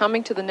Seles,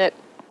 coming to the net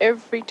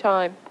every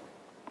time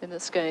in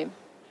this game.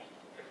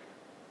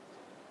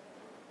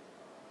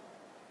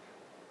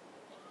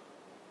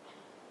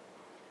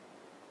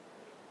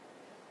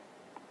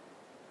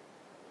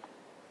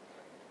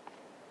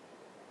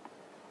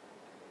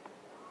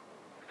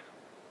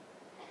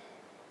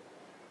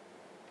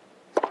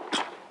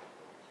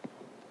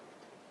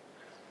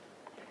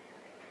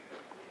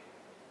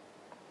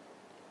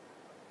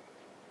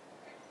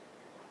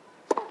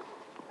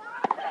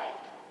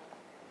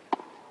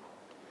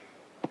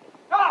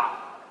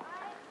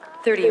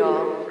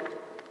 All.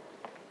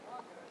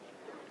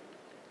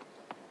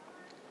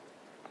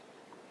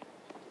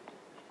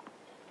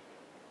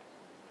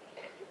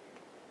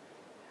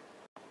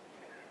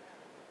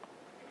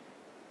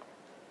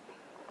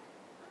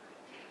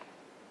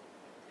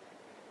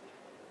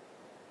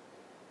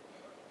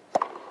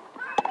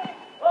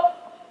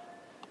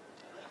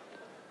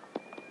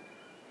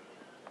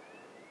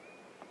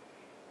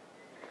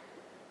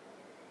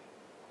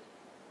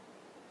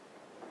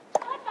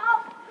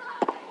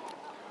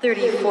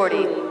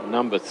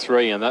 Number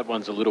 3, and that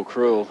one's a little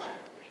cruel.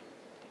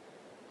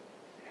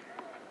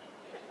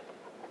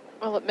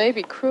 Well, it may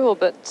be cruel,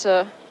 but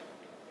if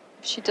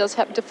she does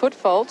happen to foot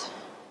fault,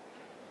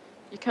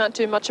 you can't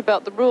do much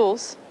about the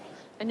rules.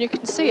 And you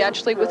can see,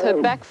 actually, with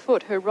her back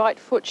foot, her right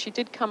foot, she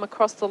did come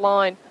across the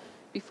line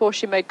before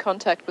she made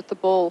contact with the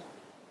ball.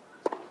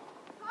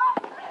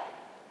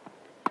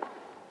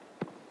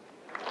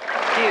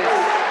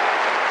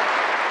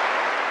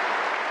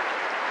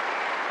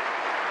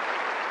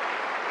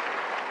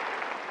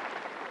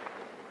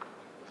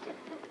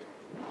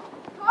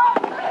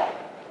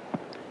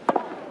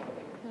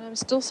 I'm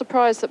still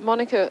surprised that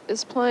Monica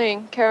is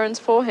playing Karin's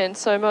forehand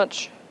so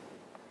much.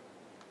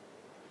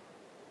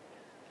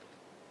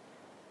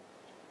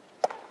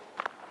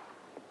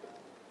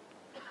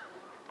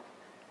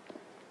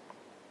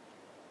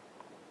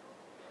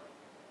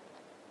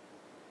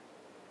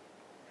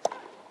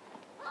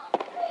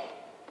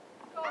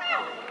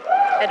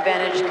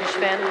 Advantage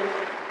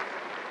Kschwendt.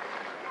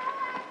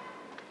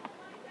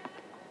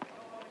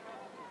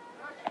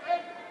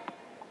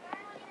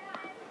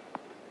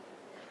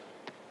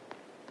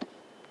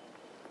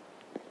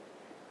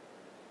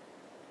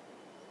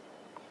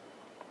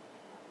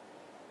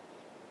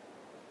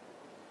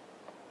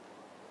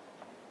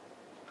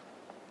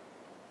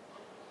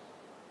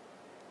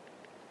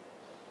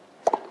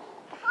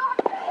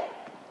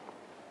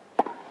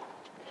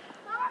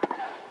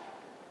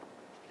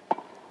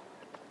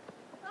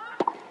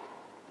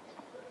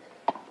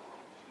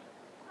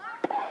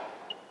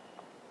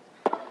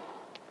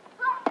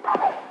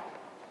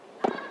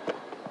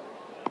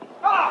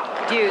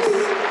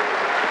 Deuce.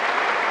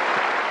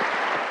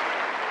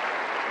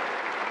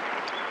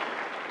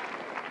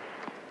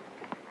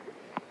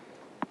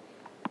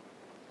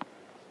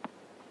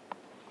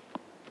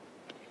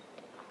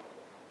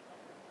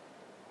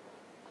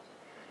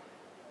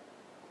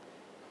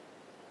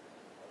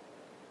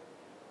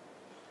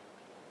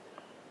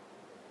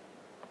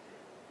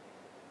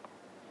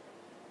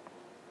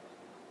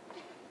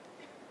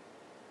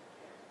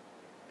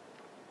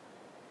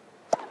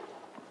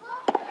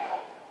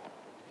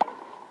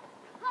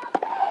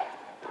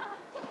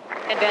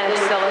 Advantage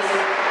Seles.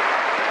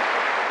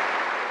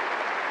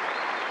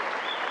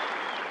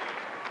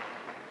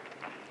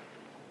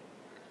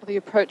 The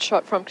approach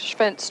shot from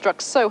Kschwendt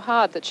struck so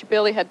hard that she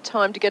barely had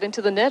time to get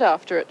into the net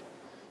after it.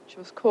 She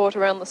was caught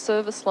around the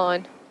service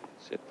line.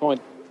 Set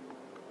point.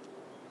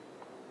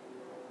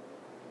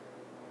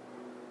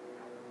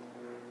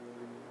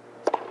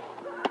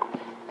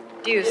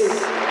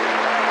 Deuce.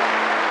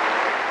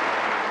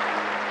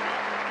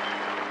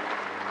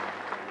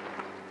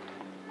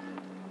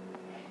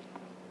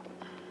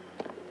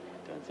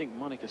 I think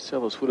Monica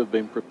Seles would have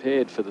been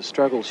prepared for the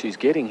struggle she's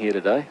getting here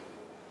today.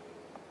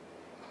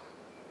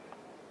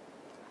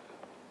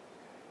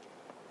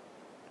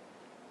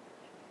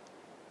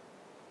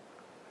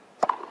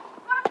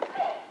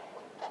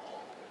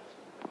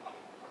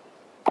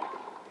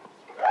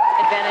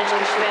 Advantage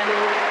Kschwendt.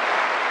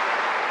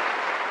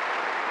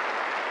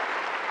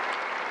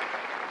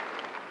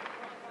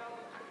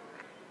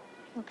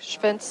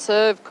 Kschwendt's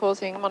serve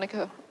causing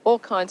Monica all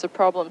kinds of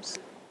problems.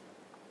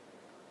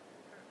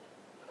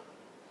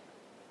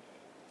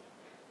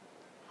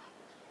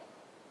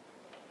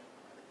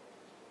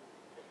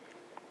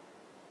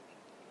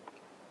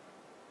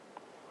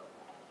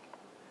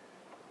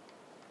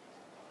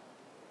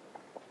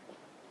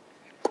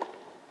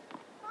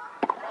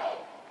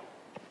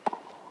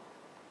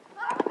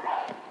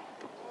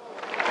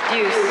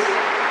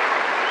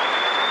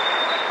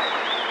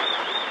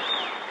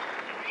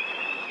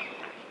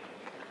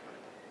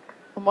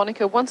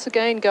 Monica once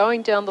again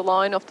going down the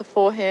line off the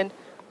forehand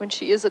when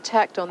she is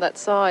attacked on that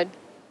side.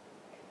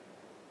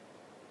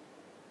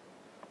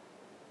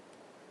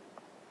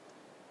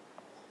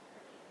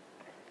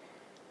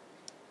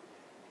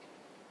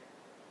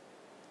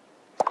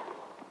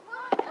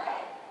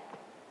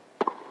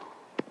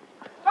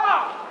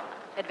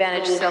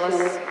 Advantage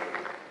Seles.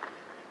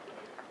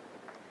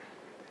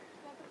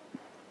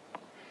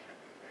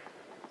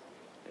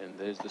 And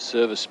there's the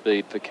service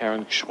speed for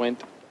Karin Kschwendt.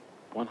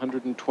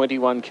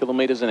 121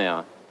 kilometres an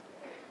hour.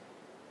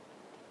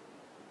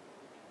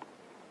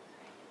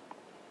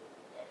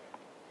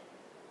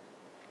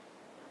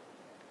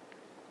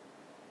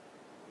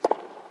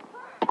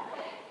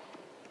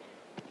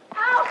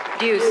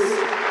 Deuce.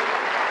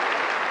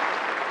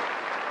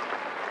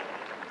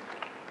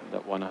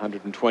 That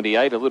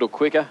 128, a little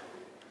quicker.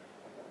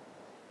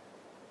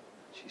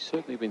 She's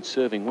certainly been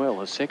serving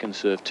well, her second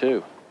serve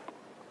too.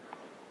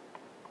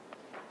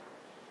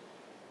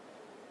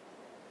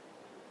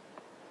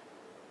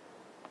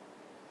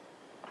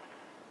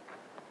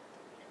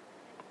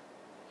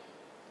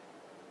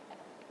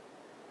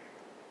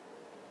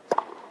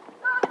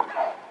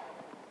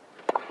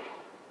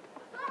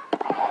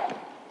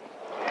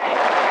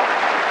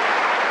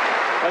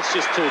 That's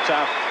just too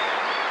tough.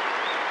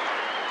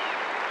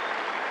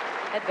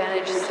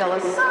 Advantage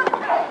Seles.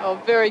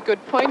 Oh, very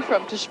good point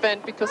from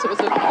Kschwendt because it was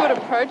a good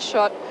approach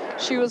shot.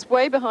 She was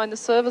way behind the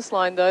service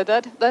line though.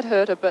 That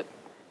hurt her, but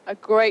a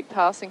great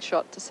passing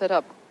shot to set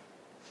up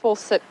full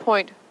set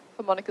point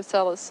for Monica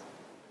Seles.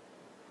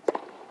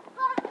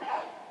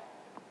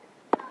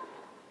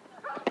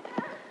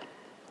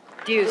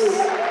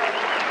 Deuce.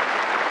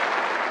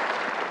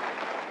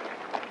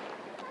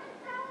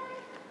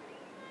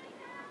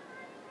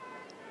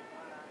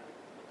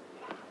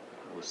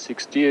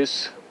 6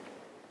 deuce.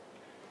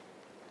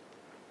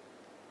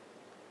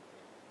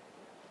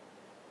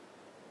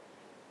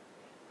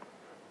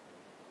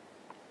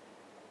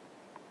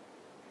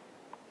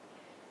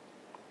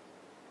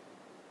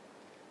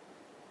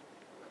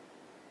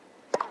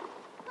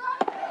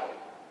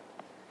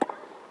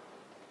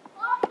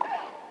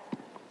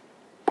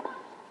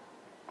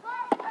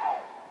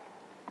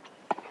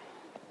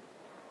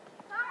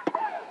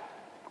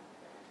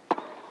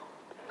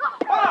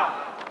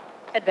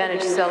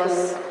 Advantage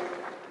Seles.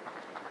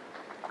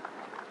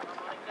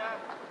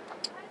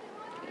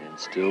 And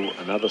still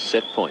another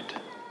set point.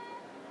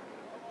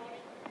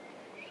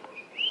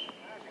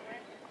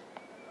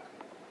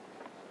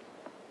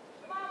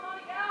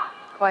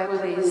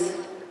 Quiet, please.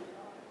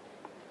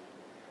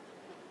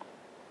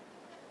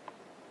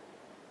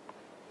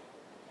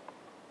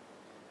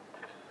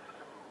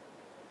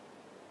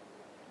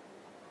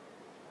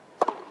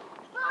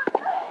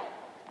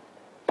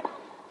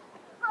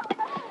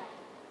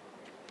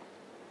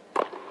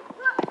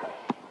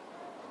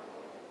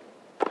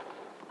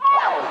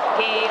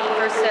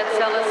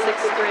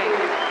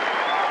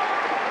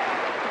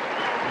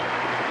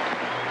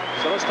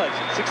 Seles takes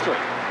it, 6-3.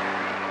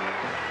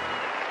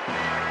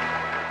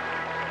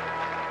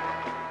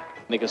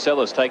 Monica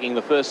Seles taking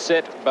the first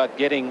set, but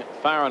getting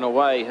far and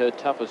away her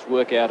toughest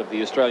workout of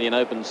the Australian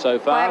Open so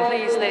far.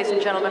 Quiet, please, ladies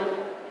and gentlemen.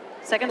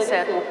 Second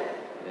set.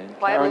 And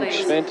Quiet, Karin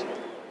please. Kschwendt,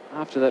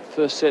 after that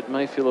first set,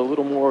 may feel a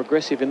little more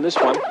aggressive in this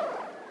one.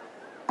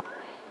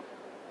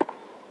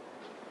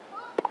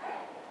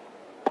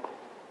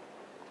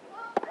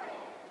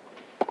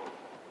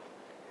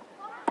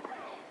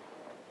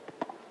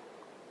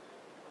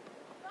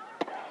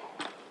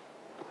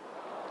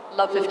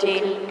 Love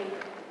 15.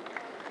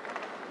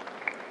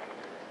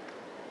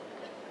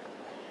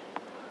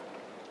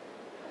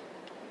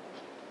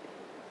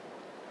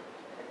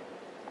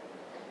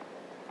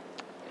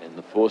 And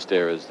the forced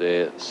errors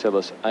there,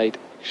 Seles 8,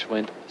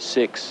 Kschwendt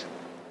 6.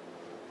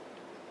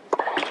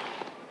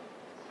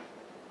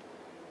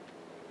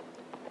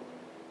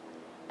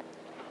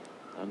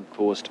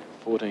 Unforced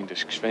 14 to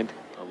Kschwendt,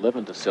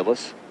 11 to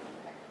Seles.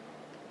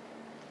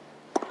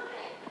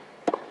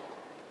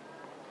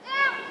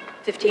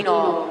 15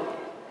 all.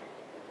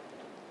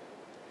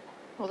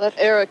 Well, that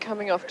error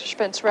coming off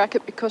Kschwendt's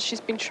racket because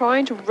she's been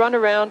trying to run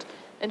around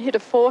and hit a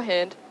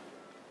forehand.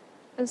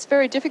 And it's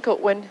very difficult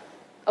when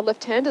a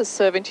left-hander's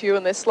serving to you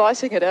and they're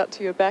slicing it out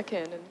to your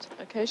backhand, and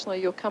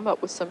occasionally you'll come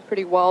up with some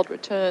pretty wild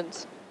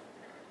returns.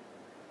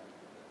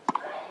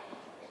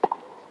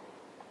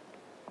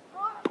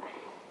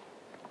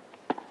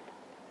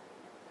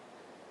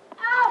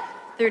 Oh.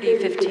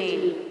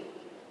 30-15.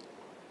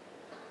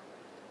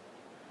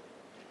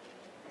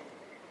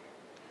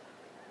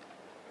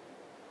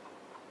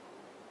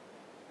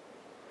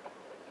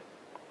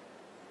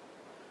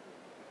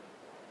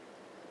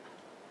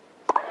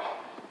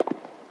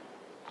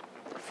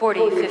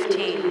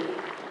 40-15.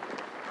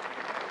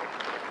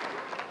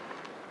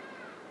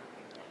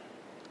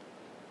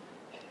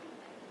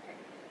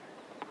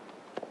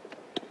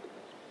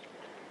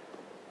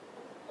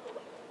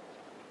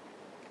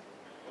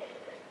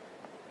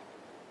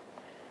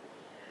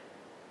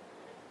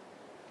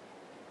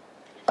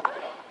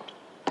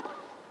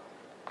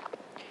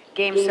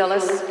 Game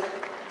Seles.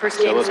 First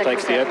game. Seles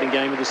takes the opening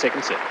game of the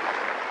second set.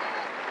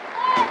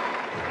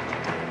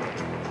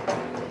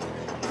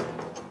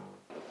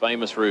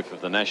 Famous roof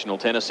of the National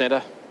Tennis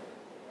Centre,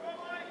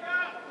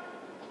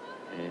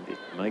 and it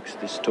makes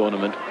this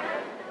tournament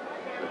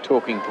a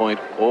talking point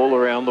all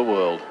around the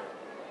world.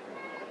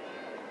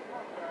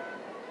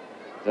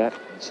 That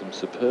and some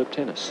superb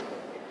tennis.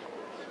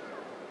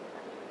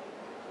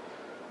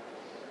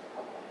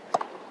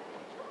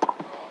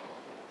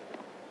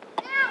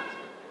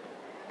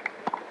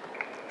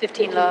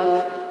 $15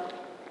 love.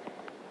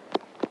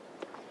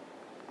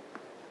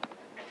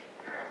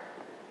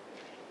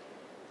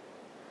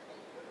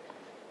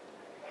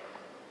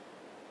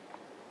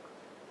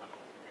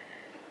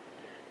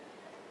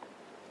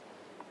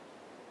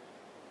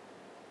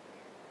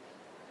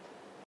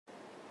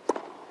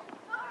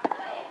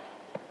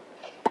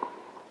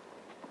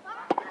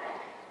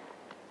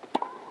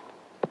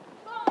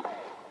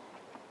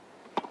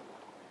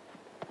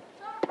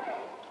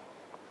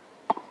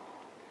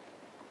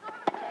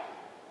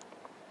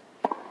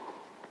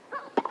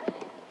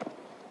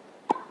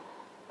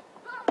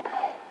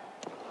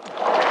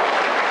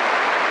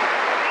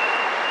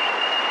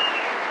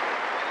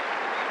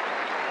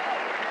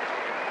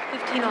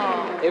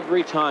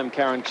 Every time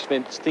Karin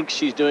Kschwendt thinks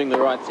she's doing the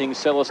right thing,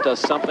 Seles does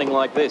something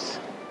like this.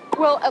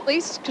 Well, at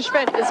least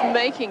Kschwendt is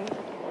making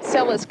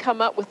Seles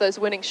come up with those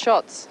winning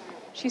shots.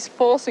 She's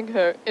forcing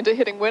her into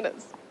hitting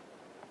winners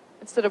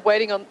instead of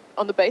waiting on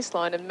the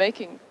baseline and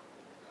making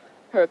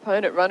her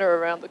opponent run her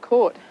around the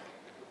court.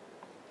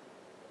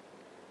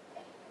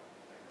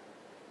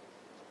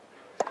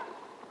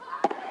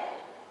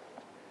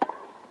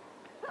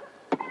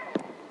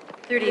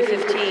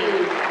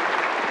 $30-15.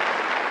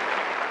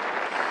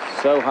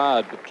 So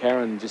hard, but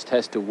Karin just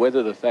has to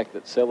weather the fact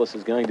that Seles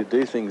is going to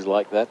do things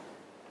like that.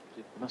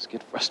 It must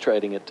get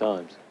frustrating at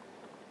times.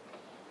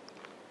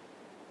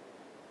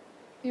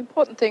 The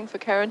important thing for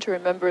Karin to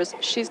remember is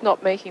she's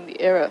not making the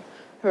error.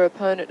 Her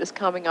opponent is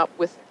coming up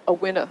with a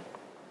winner.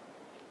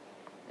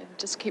 And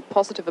just keep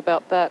positive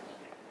about that.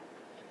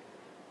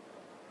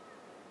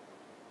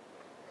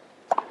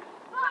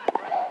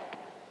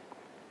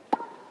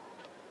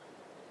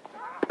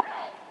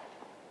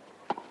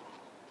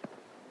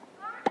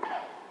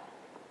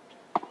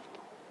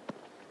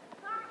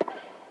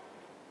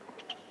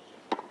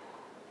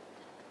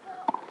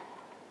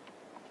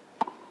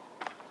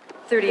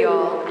 $30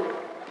 all.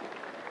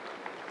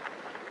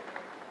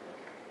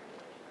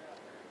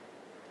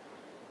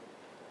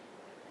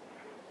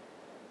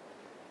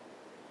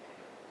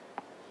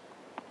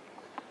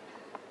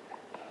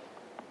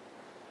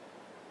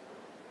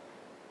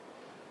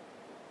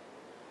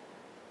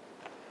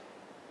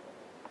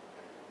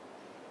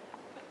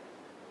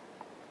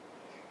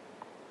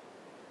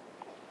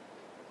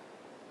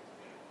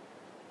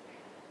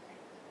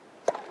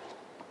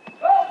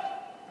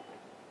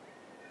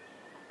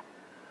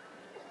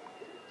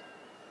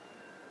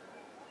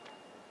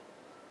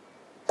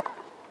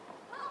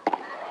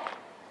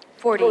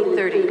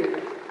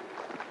 $40-30.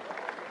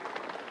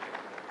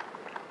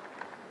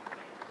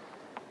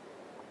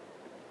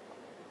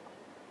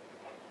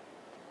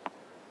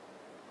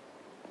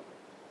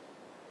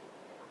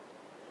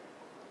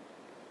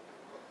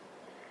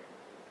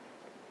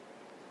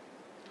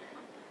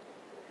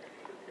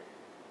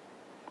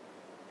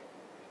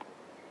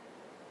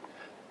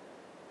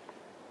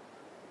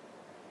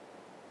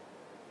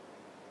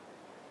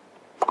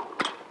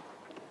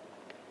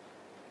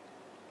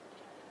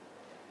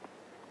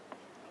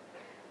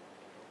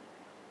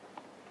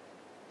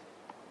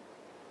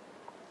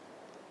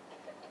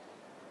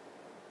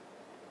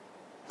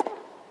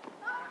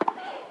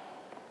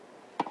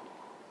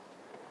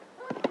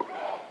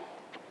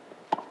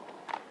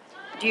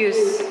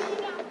 Deuce.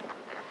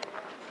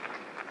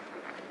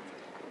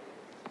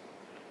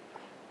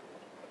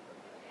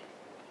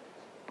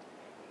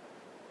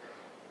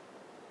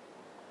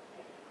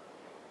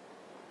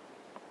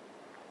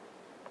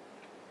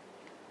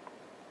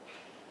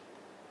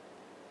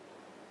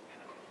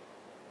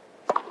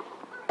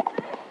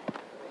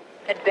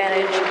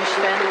 Advantage,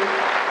 Kschwendt.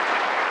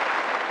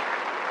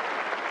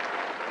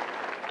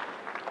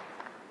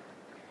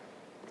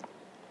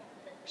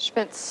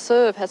 Kschwendt's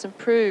serve has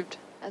improved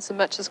as the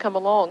match has come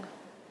along.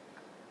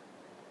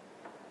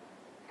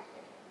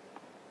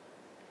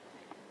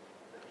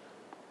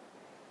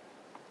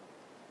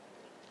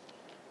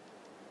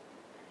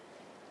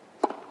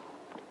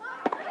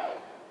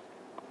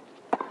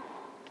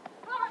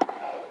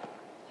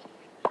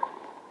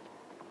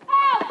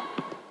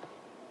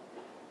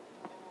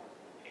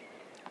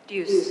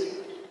 Deuce.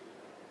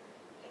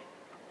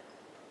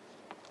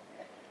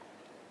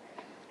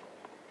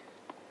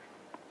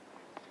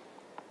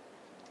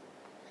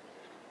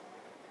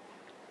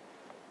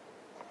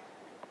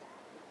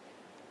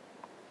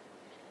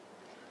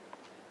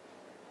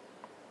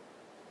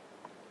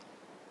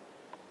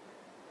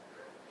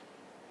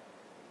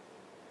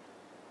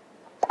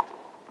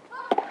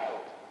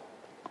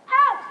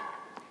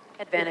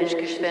 Advantage,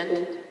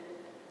 Kschwendt.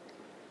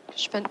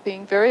 Kschwendt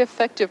being very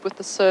effective with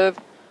the serve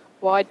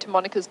wide to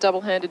Monica's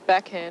double-handed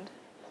backhand.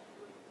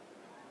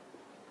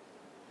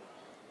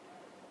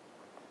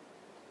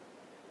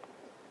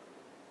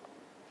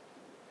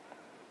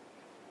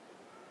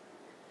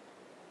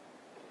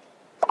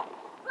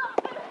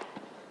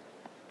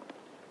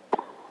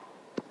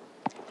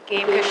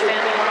 Game,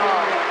 Kschwendt,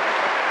 1-all.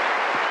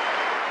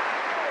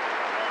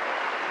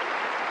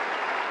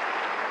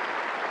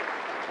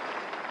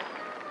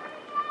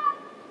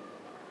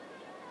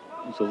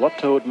 There's a lot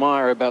to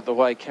admire about the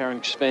way Karin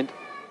Kschwendt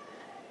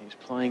is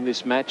playing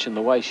this match and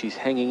the way she's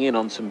hanging in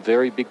on some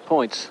very big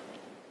points.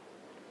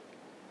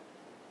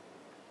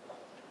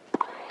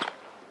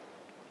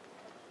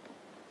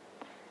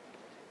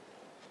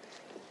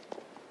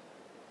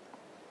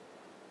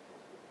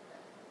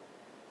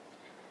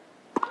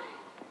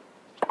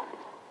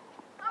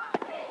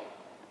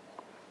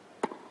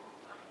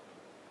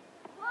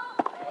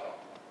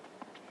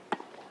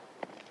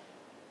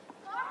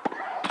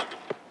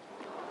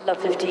 Love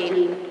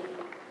 15.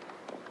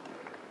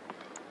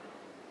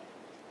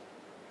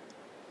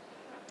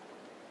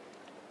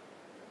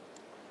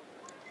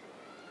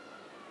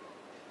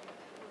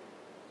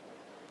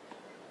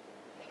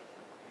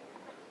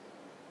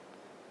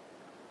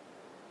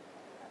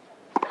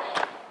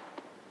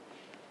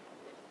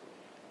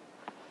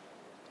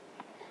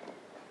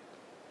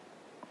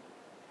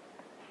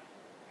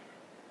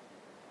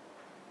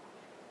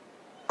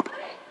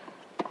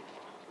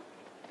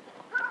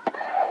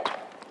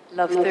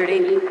 Love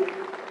 30.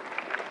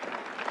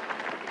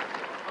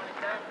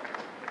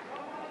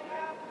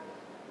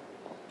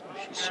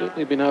 She's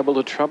certainly been able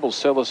to trouble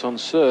Seles on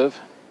serve.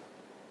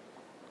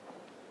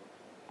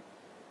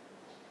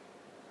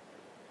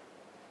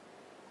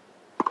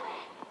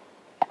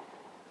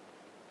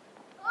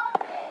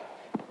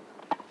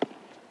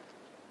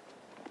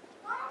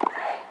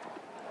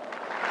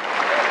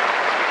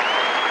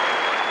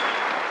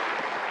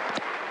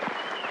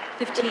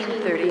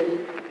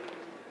 $15-30.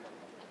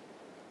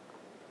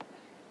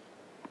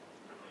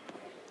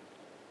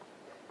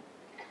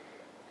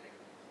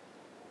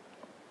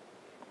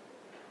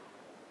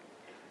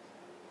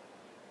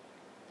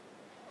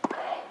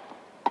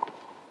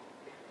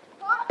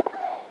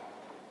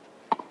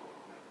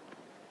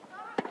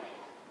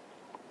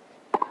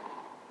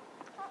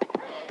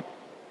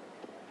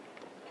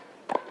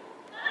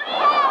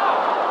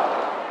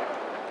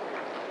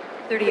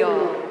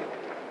 All.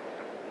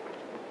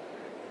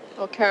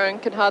 Well, Karin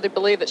can hardly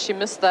believe that she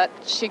missed that.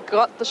 She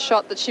got the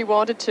shot that she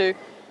wanted to,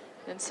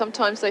 and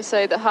sometimes they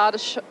say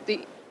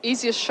the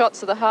easiest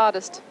shots are the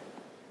hardest.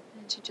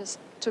 And she just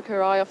took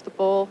her eye off the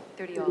ball.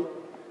 30 all.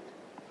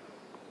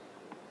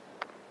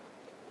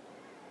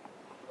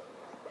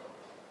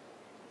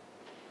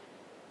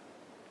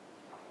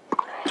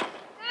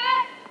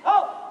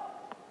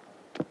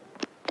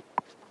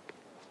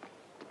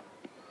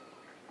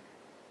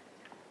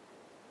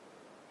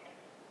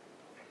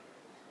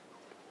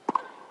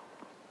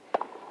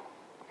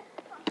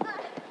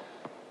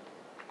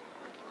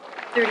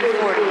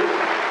 $30-40.